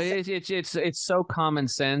 It's so common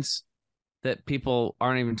sense that people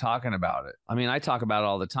aren't even talking about it. I mean, I talk about it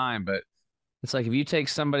all the time, but it's like if you take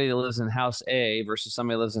somebody that lives in house A versus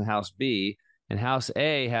somebody that lives in house B, and house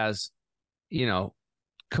A has,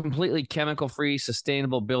 completely chemical free,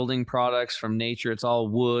 sustainable building products from nature. It's all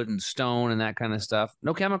wood and stone and that kind of stuff.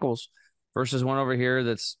 No chemicals, versus one over here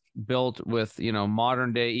that's built with,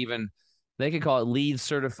 modern day, even they could call it LEED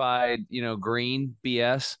certified, green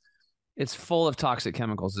BS. It's full of toxic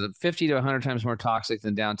chemicals. It's 50 to 100 times more toxic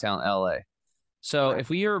than downtown LA. So if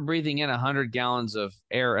we are breathing in 100 gallons of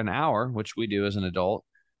air an hour, which we do as an adult,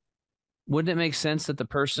 wouldn't it make sense that the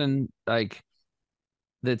person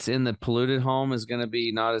that's in the polluted home is going to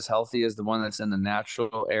be not as healthy as the one that's in the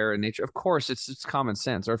natural air and nature? Of course, it's common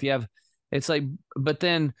sense. Or if you have, it's like, but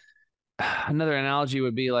then another analogy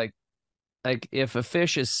would be like if a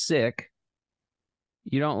fish is sick,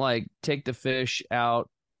 you don't take the fish out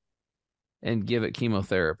and give it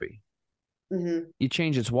chemotherapy. Mm-hmm. You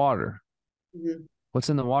change its water. Mm-hmm. What's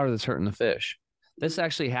in the water that's hurting the fish? This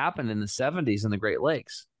actually happened in the 70s in the Great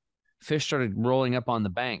Lakes. Fish started rolling up on the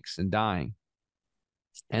banks and dying.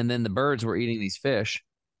 And then the birds were eating these fish.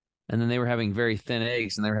 And then they were having very thin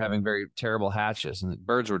eggs and they were having very terrible hatches. And the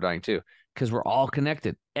birds were dying too, because we're all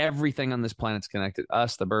connected. Everything on this planet's connected.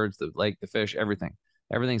 Us, the birds, the lake, the fish, everything.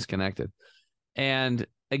 Everything's connected. And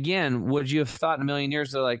again, would you have thought in a million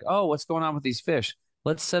years, they're like, oh, what's going on with these fish?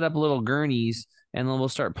 Let's set up little gurneys and then we'll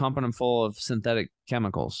start pumping them full of synthetic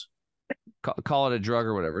chemicals. Call it a drug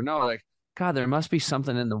or whatever. No, like, God, there must be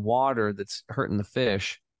something in the water that's hurting the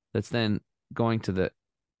fish that's then going to the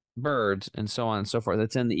birds and so on and so forth.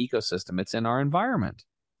 That's in the ecosystem. It's in our environment.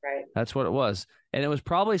 Right. That's what it was. And it was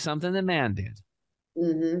probably something that man did.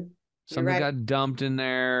 Mm-hmm. Something got dumped in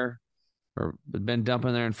there or been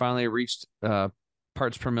dumping there and finally reached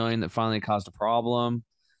parts per million that finally caused a problem.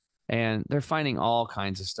 And they're finding all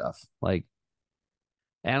kinds of stuff. Like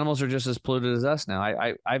animals are just as polluted as us now.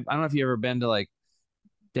 I don't know if you've ever been to like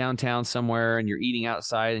downtown somewhere and you're eating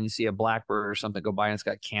outside and you see a blackbird or something go by and it's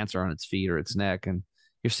got cancer on its feet or its neck. And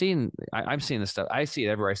you're seeing, I'm seeing this stuff. I see it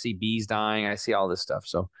everywhere. I see bees dying. I see all this stuff.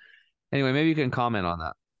 So anyway, maybe you can comment on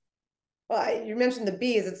that. Well, you mentioned the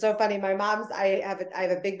bees. It's so funny. I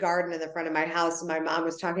have a big garden in the front of my house, and my mom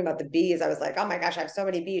was talking about the bees. I was like, oh my gosh, I have so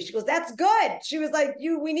many bees. She goes, that's good. She was like,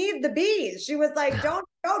 we need the bees. She was like, don't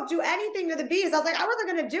do anything to the bees. I was like, I wasn't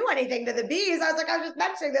going to do anything to the bees. I was like, I was just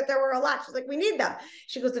mentioning that there were a lot. She's like, we need them.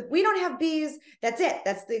 She goes, if we don't have bees, that's it.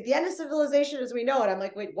 That's the end of civilization as we know it. I'm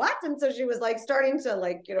like, wait, what? And so she was like starting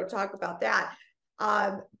to talk about that.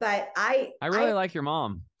 But I really like your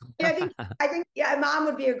mom. Yeah, I think mom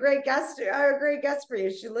would be a great guest for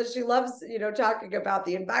you. She loves, talking about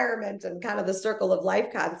the environment and kind of the circle of life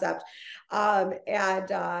concept. But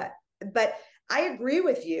I agree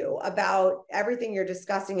with you about everything you're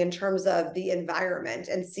discussing in terms of the environment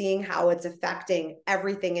and seeing how it's affecting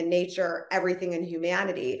everything in nature, everything in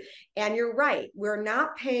humanity. And you're right. We're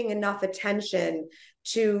not paying enough attention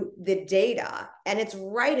to the data, and it's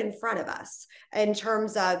right in front of us in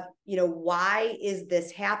terms of, why is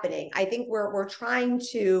this happening? I think we're trying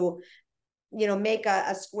to, make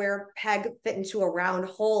a square peg fit into a round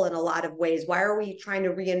hole in a lot of ways. Why are we trying to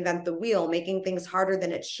reinvent the wheel, making things harder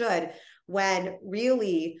than it should, when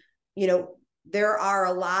really, there are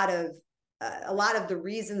a lot of the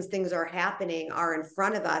reasons things are happening are in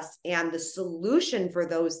front of us, and the solution for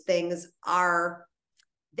those things are,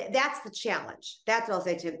 that's the challenge. That's what I'll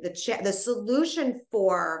say, Tim. The solution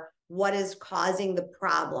for what is causing the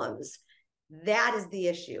problems, that is the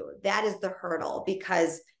issue. That is the hurdle,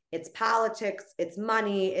 because it's politics, it's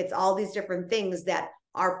money, it's all these different things that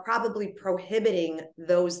are probably prohibiting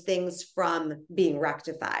those things from being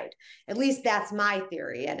rectified. At least that's my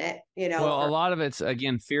theory in it. Well, a lot of it's,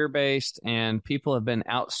 again, fear-based, and people have been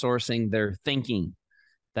outsourcing their thinking.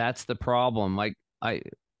 That's the problem.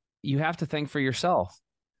 You have to think for yourself.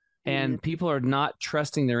 And people are not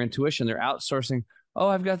trusting their intuition. They're outsourcing. Oh,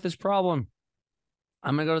 I've got this problem.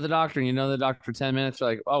 I'm going to go to the doctor. And the doctor for 10 minutes. They're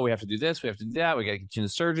like, oh, we have to do this. We have to do that. We got to get you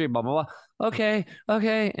into surgery, blah, blah, blah. Okay.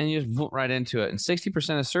 And you just vote right into it. And 60%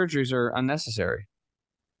 of surgeries are unnecessary.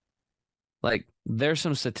 There's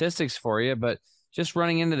some statistics for you, but just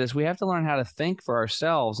running into this, we have to learn how to think for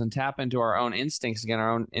ourselves and tap into our own instincts, again,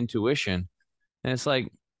 our own intuition. And it's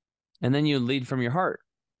and then you lead from your heart.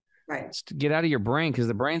 Right. Get out of your brain, because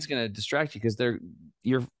the brain's going to distract you, because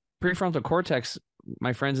your prefrontal cortex,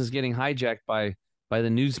 my friends, is getting hijacked by the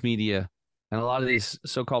news media and a lot of these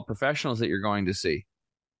so-called professionals that you're going to see.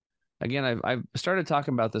 Again, I've started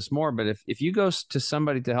talking about this more, but if you go to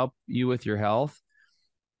somebody to help you with your health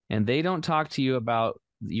and they don't talk to you about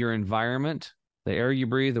your environment, the air you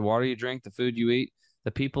breathe, the water you drink, the food you eat,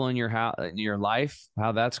 the people in your life,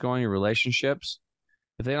 how that's going, your relationships,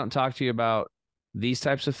 if they don't talk to you about these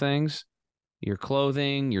types of things, your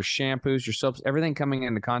clothing, your shampoos, your soaps, everything coming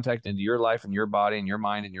into contact into your life and your body and your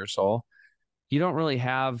mind and your soul, you don't really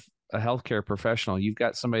have a healthcare professional. You've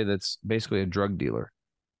got somebody that's basically a drug dealer.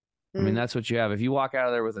 I mean, that's what you have. If you walk out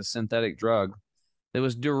of there with a synthetic drug that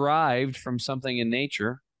was derived from something in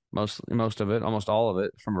nature, most of it, almost all of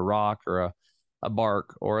it, from a rock or a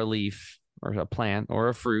bark or a leaf or a plant or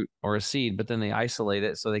a fruit or a seed, but then they isolate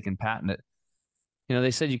it so they can patent it. You know, they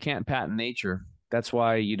said you can't patent nature. That's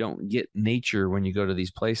why you don't get nature when you go to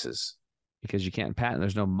these places, because you can't patent.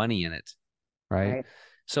 There's no money in it, right? Right.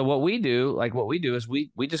 So what we do is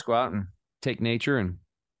we just go out and take nature and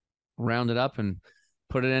round it up and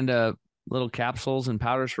put it into little capsules and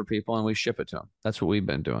powders for people, and we ship it to them. That's what we've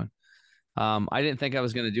been doing. I didn't think I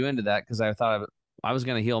was going to do into that because I thought I was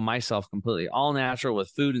going to heal myself completely, all natural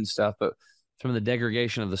with food and stuff. But from the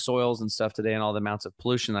degradation of the soils and stuff today and all the amounts of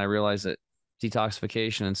pollution, I realized that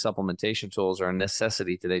detoxification and supplementation tools are a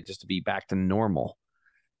necessity today just to be back to normal,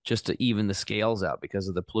 just to even the scales out because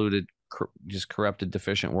of the polluted, just corrupted,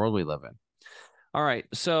 deficient world we live in. All right.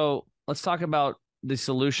 So let's talk about the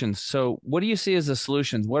solutions. So what do you see as the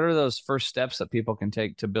solutions? What are those first steps that people can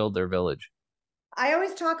take to build their village? I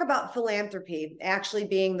always talk about philanthropy actually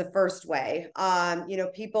being the first way.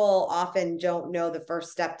 People often don't know the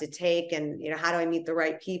first step to take, and how do I meet the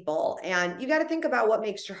right people? And you got to think about what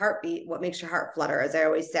makes your heart beat, what makes your heart flutter, as I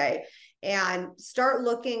always say, and start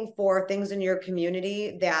looking for things in your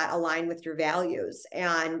community that align with your values.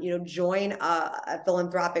 And join a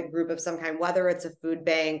philanthropic group of some kind, whether it's a food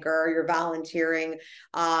bank or you're volunteering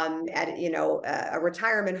at a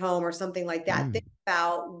retirement home or something like that. Think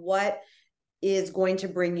about what is going to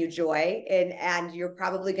bring you joy, and you're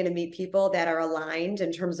probably going to meet people that are aligned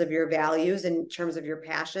in terms of your values, in terms of your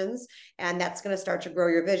passions, and that's going to start to grow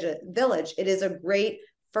your village. It is a great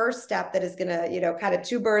first step that is going to kind of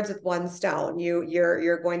two birds with one stone.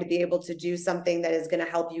 You're going to be able to do something that is going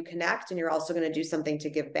to help you connect, and you're also going to do something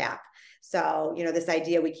to give back. So this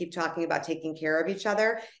idea we keep talking about, taking care of each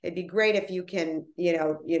other, it'd be great if you can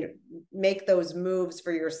make those moves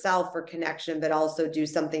for yourself for connection, but also do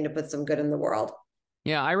something to put some good in the world.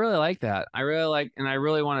 Yeah, I really like that. I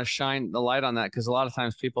really want to shine the light on that, because a lot of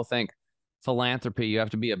times people think philanthropy, you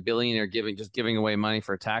have to be a billionaire giving away money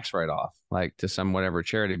for a tax write-off, like to some whatever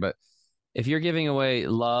charity. But if you're giving away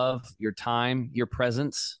love, your time, your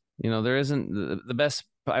presence, there isn't the best.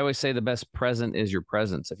 I always say the best present is your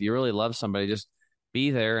presence. If you really love somebody, just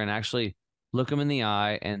be there and actually look them in the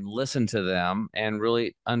eye and listen to them and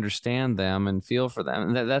really understand them and feel for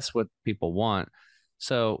them. And that's what people want.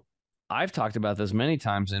 So I've talked about this many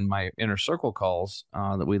times in my inner circle calls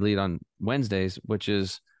that we lead on Wednesdays, which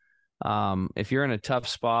is if you're in a tough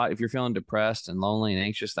spot, if you're feeling depressed and lonely and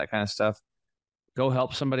anxious, that kind of stuff, go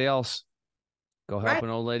help somebody else. Go help an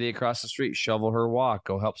old lady across the street, shovel her walk.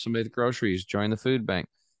 Go help somebody with groceries, join the food bank,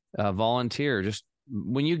 volunteer. Just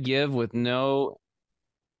when you give with no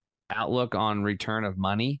outlook on return of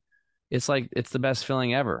money, it's the best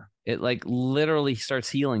feeling ever. It literally starts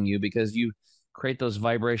healing you because you create those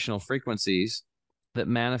vibrational frequencies that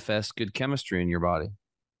manifest good chemistry in your body.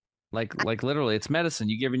 Like literally, it's medicine.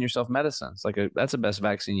 You're giving yourself medicine. It's that's the best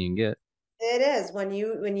vaccine you can get. It is when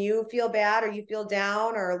you feel bad or you feel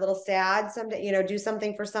down or a little sad someday, do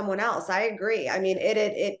something for someone else. I agree. I mean,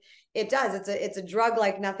 it does. It's a drug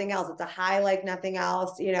like nothing else. It's a high like nothing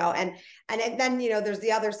else, and then, there's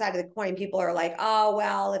the other side of the coin. People are like, oh,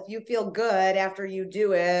 well, if you feel good after you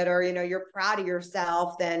do it, or, you're proud of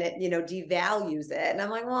yourself, then it, devalues it. And I'm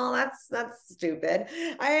like, well, that's stupid.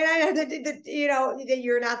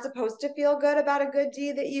 You're not supposed to feel good about a good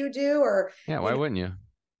deed that you do, or yeah, why wouldn't you?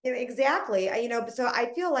 Exactly. So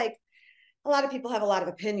I feel like a lot of people have a lot of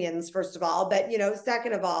opinions, first of all, but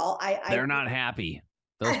second of all, they're not happy.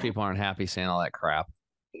 Those people aren't happy saying all that crap.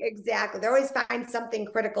 Exactly. They always find something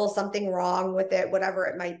critical, something wrong with it, whatever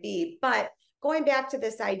it might be. But going back to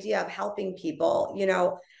this idea of helping people,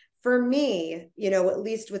 for me, at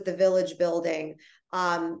least with the village building,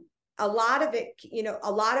 a lot of it,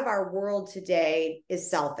 a lot of our world today is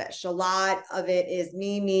selfish. A lot of it is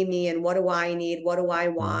me, and what do I need? What do I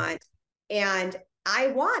want? And I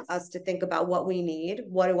want us to think about what we need.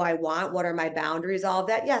 What do I want? What are my boundaries? All of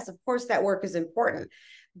that. Yes, of course, that work is important,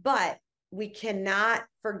 but we cannot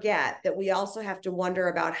forget that we also have to wonder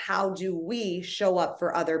about how do we show up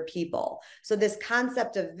for other people. So this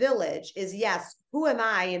concept of village is, yes, who am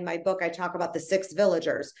I? In my book, I talk about the 6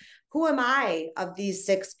 villagers. Who am I of these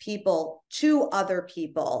 6 people to other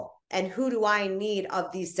people? and who do I need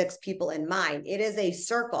of these 6 people in mind? It is a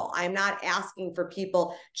circle. I'm not asking for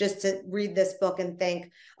people just to read this book and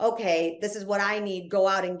think, okay, this is what I need, go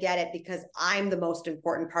out and get it because I'm the most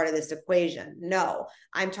important part of this equation. No,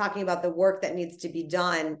 I'm talking about the work that needs to be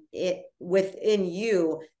done within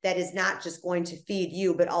you that is not just going to feed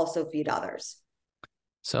you, but also feed others.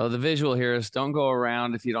 So the visual here is don't go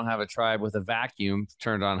around if you don't have a tribe with a vacuum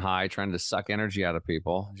turned on high, trying to suck energy out of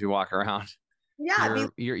people as you walk around. Yeah,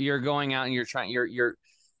 you're going out and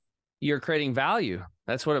you're creating value.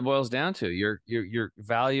 That's what it boils down to. You're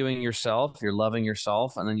valuing yourself, you're loving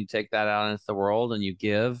yourself, and then you take that out into the world and you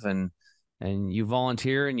give and you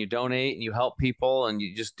volunteer and you donate and you help people and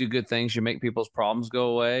you just do good things. You make people's problems go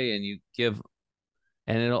away and you give,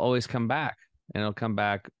 and it'll always come back. And it'll come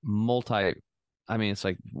back it's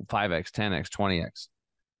like 5x, 10x, 20x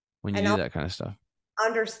when you do that kind of stuff.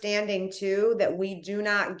 Understanding too that we do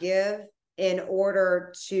not give in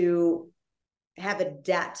order to have a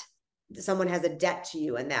debt. Someone has a debt to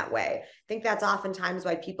you in that way. I think that's oftentimes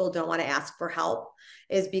why people don't want to ask for help,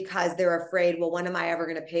 is because they're afraid, well, when am I ever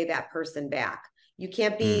going to pay that person back? You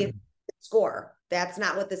can't be score. That's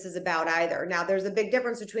not what this is about either. Now, there's a big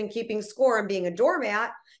difference between keeping score and being a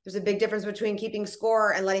doormat. There's a big difference between keeping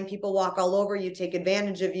score and letting people walk all over you, take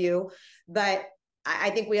advantage of you. But I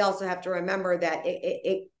think we also have to remember that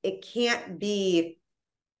it can't be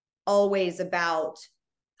always about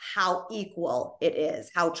how equal it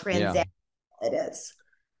is, how transactional it is.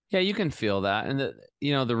 Yeah, you can feel that. And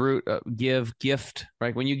the root give, gift,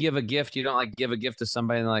 right? When you give a gift, you don't like give a gift to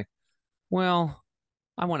somebody and like, well,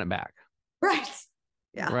 I want it back. Right.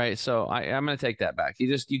 Yeah. Right. So I'm going to take that back.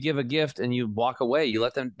 You give a gift and you walk away. You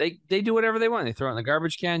let them, they do whatever they want. They throw it in the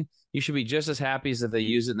garbage can. You should be just as happy as if they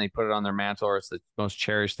use it and they put it on their mantle, or it's the most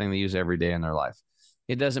cherished thing they use every day in their life.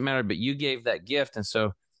 It doesn't matter, but you gave that gift. And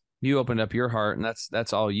so you opened up your heart, and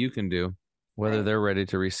that's all you can do, whether they're ready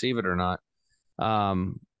to receive it or not.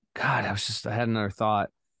 God, I had another thought.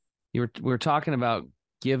 We were talking about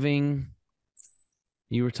giving.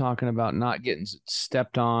 You were talking about not getting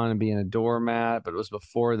stepped on and being a doormat, but it was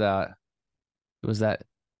before that. It was that,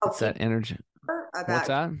 it's that energy. What's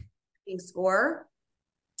that? Keeping score.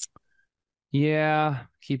 Yeah,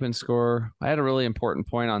 keeping score. I had a really important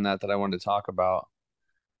point on that I wanted to talk about.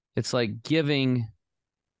 It's like giving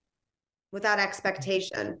without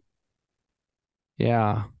expectation.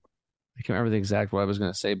 Yeah. I can't remember the exact what I was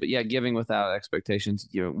going to say, but yeah, giving without expectations,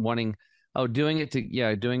 doing it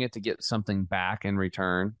to get something back in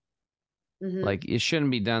return. Mm-hmm. Like it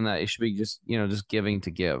shouldn't be done that. It should be just giving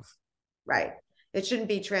to give. Right. It shouldn't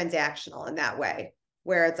be transactional in that way,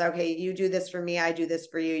 where it's, okay, you do this for me, I do this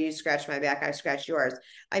for you, you scratch my back, I scratch yours.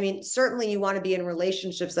 I mean, certainly you want to be in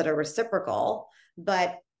relationships that are reciprocal,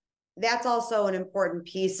 but that's also an important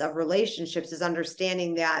piece of relationships, is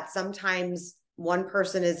understanding that sometimes one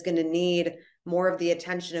person is going to need more of the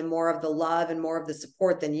attention and more of the love and more of the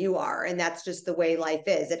support than you are. And that's just the way life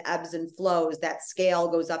is. It ebbs and flows. That scale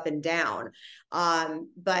goes up and down.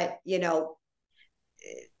 But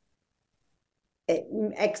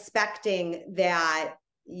expecting that,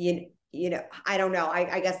 I don't know.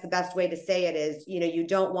 I guess the best way to say it is, you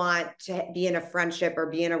don't want to be in a friendship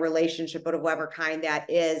or be in a relationship of whatever kind that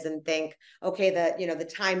is and think, okay,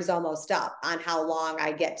 the time's almost up on how long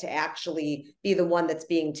I get to actually be the one that's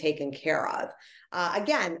being taken care of.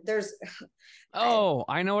 Again, there's.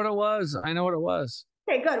 I know what it was.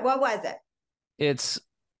 Okay, good. What was it? It's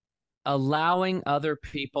allowing other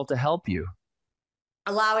people to help you.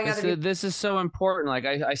 This is so important. Like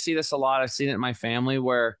I see this a lot. I've seen it in my family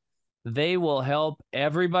where they will help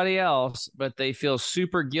everybody else, but they feel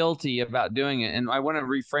super guilty about doing it. And I want to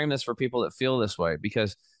reframe this for people that feel this way,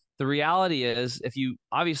 because the reality is,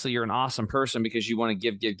 obviously you're an awesome person because you want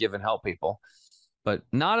to give and help people, but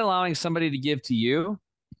not allowing somebody to give to you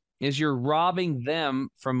is you're robbing them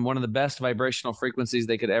from one of the best vibrational frequencies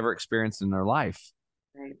they could ever experience in their life.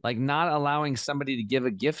 Right. Like not allowing somebody to give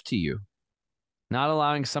a gift to you, not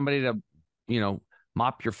allowing somebody to,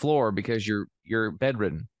 mop your floor because you're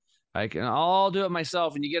bedridden. Like, I'll do it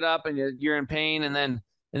myself. And you get up and you're in pain, and then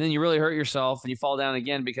you really hurt yourself and you fall down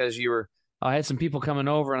again because I had some people coming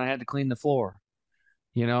over and I had to clean the floor,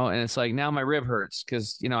 and it's like, now my rib hurts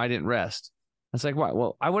because, I didn't rest. It's like, what?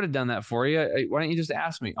 Well, I would have done that for you. Why don't you just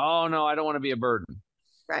ask me? Oh no, I don't want to be a burden.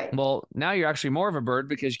 Right. Well, now you're actually more of a burden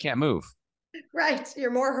because you can't move. Right.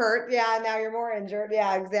 You're more hurt. Yeah. Now you're more injured.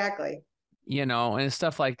 Yeah, exactly. And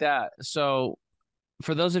stuff like that. So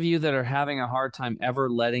for those of you that are having a hard time ever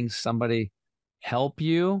letting somebody help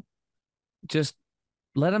you, just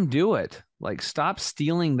let them do it. Like, stop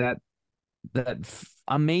stealing that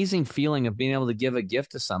amazing feeling of being able to give a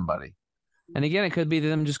gift to somebody. And again, it could be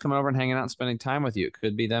them just coming over and hanging out and spending time with you. It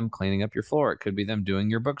could be them cleaning up your floor. It could be them doing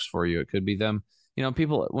your books for you. It could be them,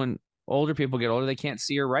 people, when older people get older, they can't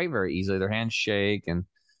see or write very easily. Their hands shake and,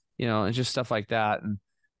 it's just stuff like that. And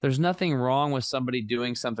there's nothing wrong with somebody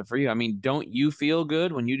doing something for you. I mean, don't you feel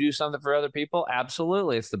good when you do something for other people?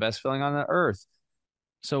 Absolutely. It's the best feeling on the earth.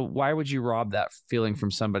 So why would you rob that feeling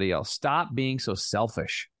from somebody else? Stop being so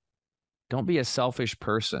selfish. Don't be a selfish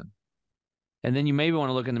person. And then you maybe want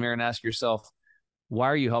to look in the mirror and ask yourself,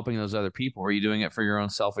 why are you helping those other people? Are you doing it for your own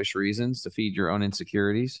selfish reasons to feed your own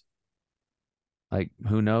insecurities? Like,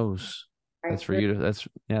 who knows? That's for you to,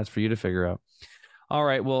 that's for you to figure out. All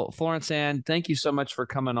right. Well, Florence Ann, thank you so much for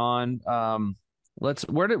coming on.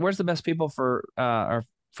 Where's the best people for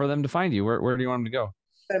them to find you? Where do you want them to go?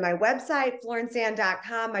 Go to my website,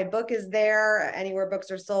 florenceann.com. My book is there, anywhere books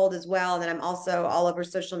are sold as well. And then I'm also all over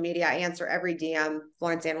social media. I answer every DM,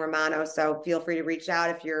 Florence Ann Romano. So feel free to reach out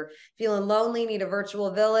if you're feeling lonely, need a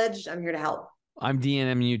virtual village. I'm here to help. I'm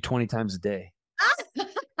DMing you 20 times a day.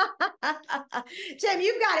 Tim,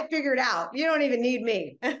 you've got it figured out. You don't even need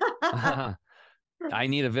me. I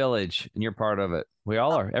need a village, and you're part of it. We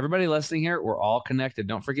all are. Everybody listening here, we're all connected.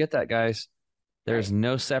 Don't forget that, guys. There's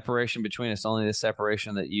no separation between us, only the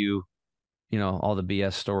separation that all the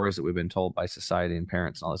BS stories that we've been told by society and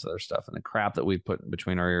parents and all this other stuff and the crap that we put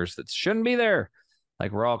between our ears that shouldn't be there.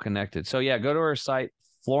 Like, we're all connected. So yeah, go to our site,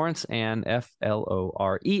 Florence Ann,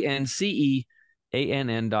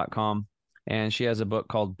 FlorenceAnn.com. And she has a book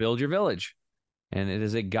called Build Your Village. And it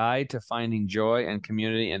is a guide to finding joy and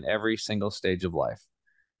community in every single stage of life,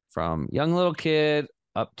 from young little kid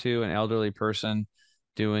up to an elderly person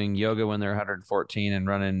doing yoga when they're 114 and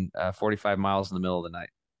running 45 miles in the middle of the night.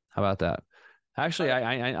 How about that? Actually,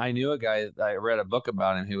 I knew a guy, I read a book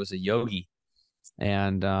about him who was a yogi,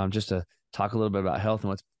 and just to talk a little bit about health and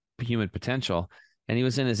what's human potential. And he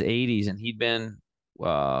was in his 80s, and he'd been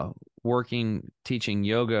teaching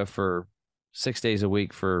yoga for 6 days a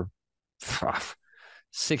week for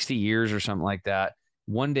 60 years or something like that.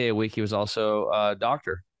 One day a week, he was also a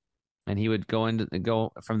doctor, and he would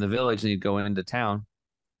go from the village and he'd go into town,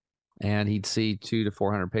 and he'd see 200 to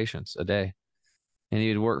 400 patients a day. And he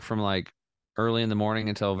would work from like early in the morning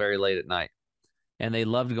until very late at night. And they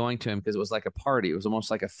loved going to him because it was like a party. It was almost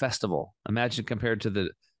like a festival. Imagine compared to the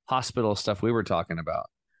hospital stuff we were talking about,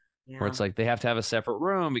 where it's like they have to have a separate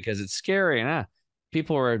room because it's scary. And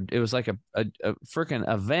it was like a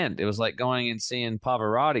freaking event. It was like going and seeing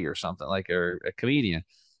Pavarotti or something, like a comedian.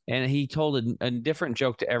 And he told a different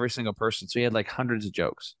joke to every single person. So he had like hundreds of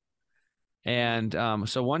jokes. And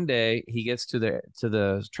so one day he gets to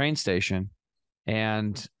the train station,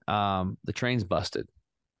 and the train's busted.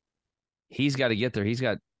 He's got to get there. He's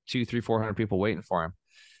got 200, 300, 400 people waiting for him.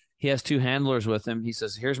 He has 2 handlers with him. He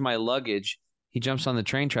says, "Here's my luggage." He jumps on the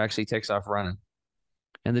train tracks. He takes off running.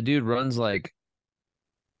 And the dude runs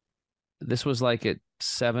this was like at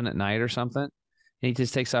 7 at night or something. And he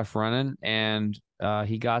just takes off running. And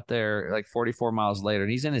he got there like 44 miles later.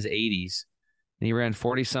 And he's in his 80s. And he ran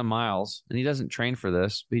 40 some miles. And he doesn't train for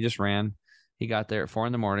this. He just ran. He got there at 4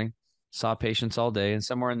 a.m, saw patients all day. And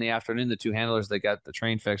somewhere in the afternoon, the 2 handlers that got the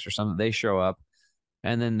train fixed or something, they show up.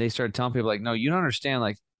 And then they started telling people like, "No, you don't understand.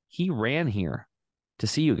 Like, he ran here to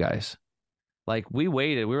see you guys. Like, we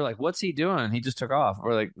waited. We were like, what's he doing?" He just took off.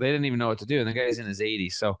 Or like, they didn't even know what to do. And the guy's in his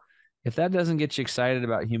 80s. So if that doesn't get you excited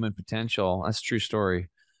about human potential, that's a true story.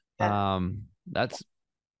 It's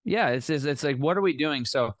like, what are we doing?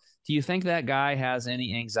 So do you think that guy has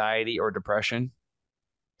any anxiety or depression?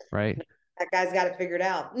 Right. That guy's got it figured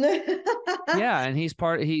out. Yeah. And he's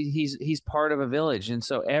part of a village. And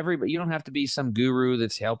so you don't have to be some guru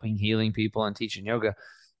that's healing people and teaching yoga,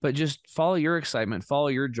 but just follow your excitement, follow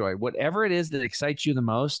your joy, whatever it is that excites you the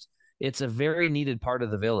most. It's a very needed part of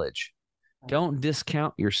the village. Don't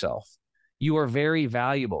discount yourself. You are very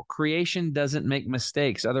valuable. Creation doesn't make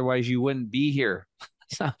mistakes. Otherwise you wouldn't be here.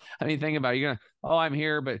 So, I mean, think about it. I'm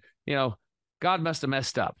here, but God must have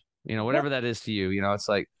messed up, whatever that is to you, it's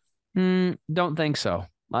like, don't think so.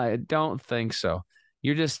 I don't think so.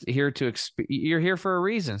 You're just here you're here for a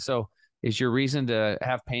reason. So is your reason to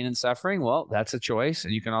have pain and suffering? Well, that's a choice.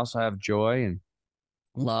 And you can also have joy and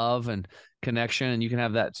love and connection, and you can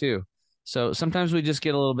have that too. So sometimes we just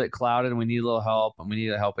get a little bit clouded and we need a little help, and we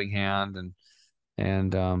need a helping hand.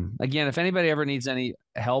 And again, if anybody ever needs any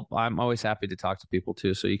help, I'm always happy to talk to people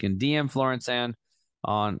too. So you can DM Florence Ann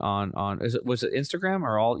on was it Instagram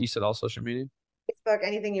or you said all social media? Facebook,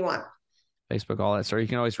 anything you want. Facebook, all that. So you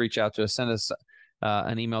can always reach out to us. Send us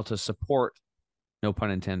an email to support, no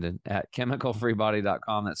pun intended, at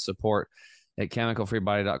chemicalfreebody.com. That's support at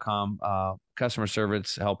chemicalfreebody.com. Customer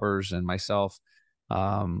service helpers and myself,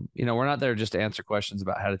 We're not there just to answer questions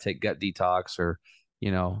about how to take gut detox or,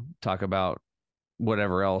 talk about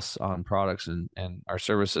whatever else on products and our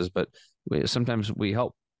services, but sometimes we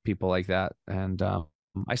help people like that. And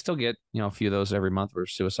I still get, a few of those every month for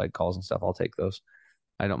suicide calls and stuff. I'll take those.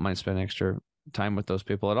 I don't mind spending extra time with those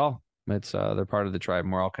people at all. It's they're part of the tribe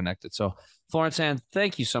and we're all connected. So Florence Ann,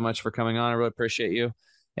 thank you so much for coming on. I really appreciate you.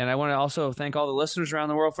 And I want to also thank all the listeners around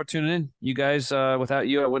the world for tuning in. You guys, without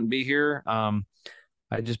you, I wouldn't be here.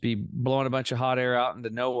 I'd just be blowing a bunch of hot air out into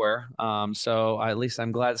nowhere. So at least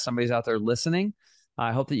I'm glad somebody's out there listening.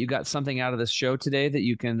 I hope that you got something out of this show today that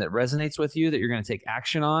resonates with you, that you're going to take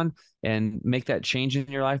action on and make that change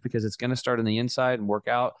in your life, because it's going to start on the inside and work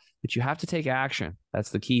out. But you have to take action. That's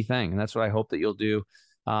the key thing. And that's what I hope that you'll do.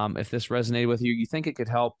 If this resonated with you, you think it could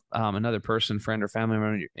help another person, friend, or family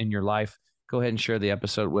member in your life, go ahead and share the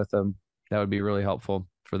episode with them. That would be really helpful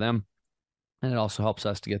for them. And it also helps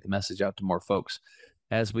us to get the message out to more folks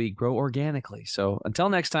as we grow organically. So until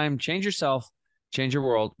next time, change yourself, change your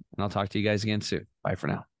world, and I'll talk to you guys again soon. Bye for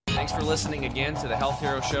now. Thanks for listening again to the Health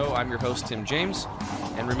Hero Show. I'm your host, Tim James.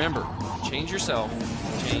 And remember, change yourself,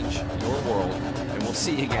 change your world, and we'll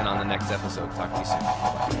see you again on the next episode. Talk to you soon.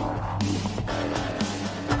 Bye.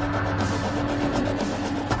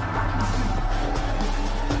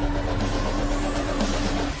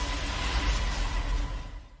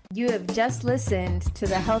 You have just listened to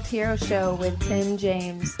the Health Hero Show with Tim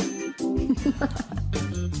James.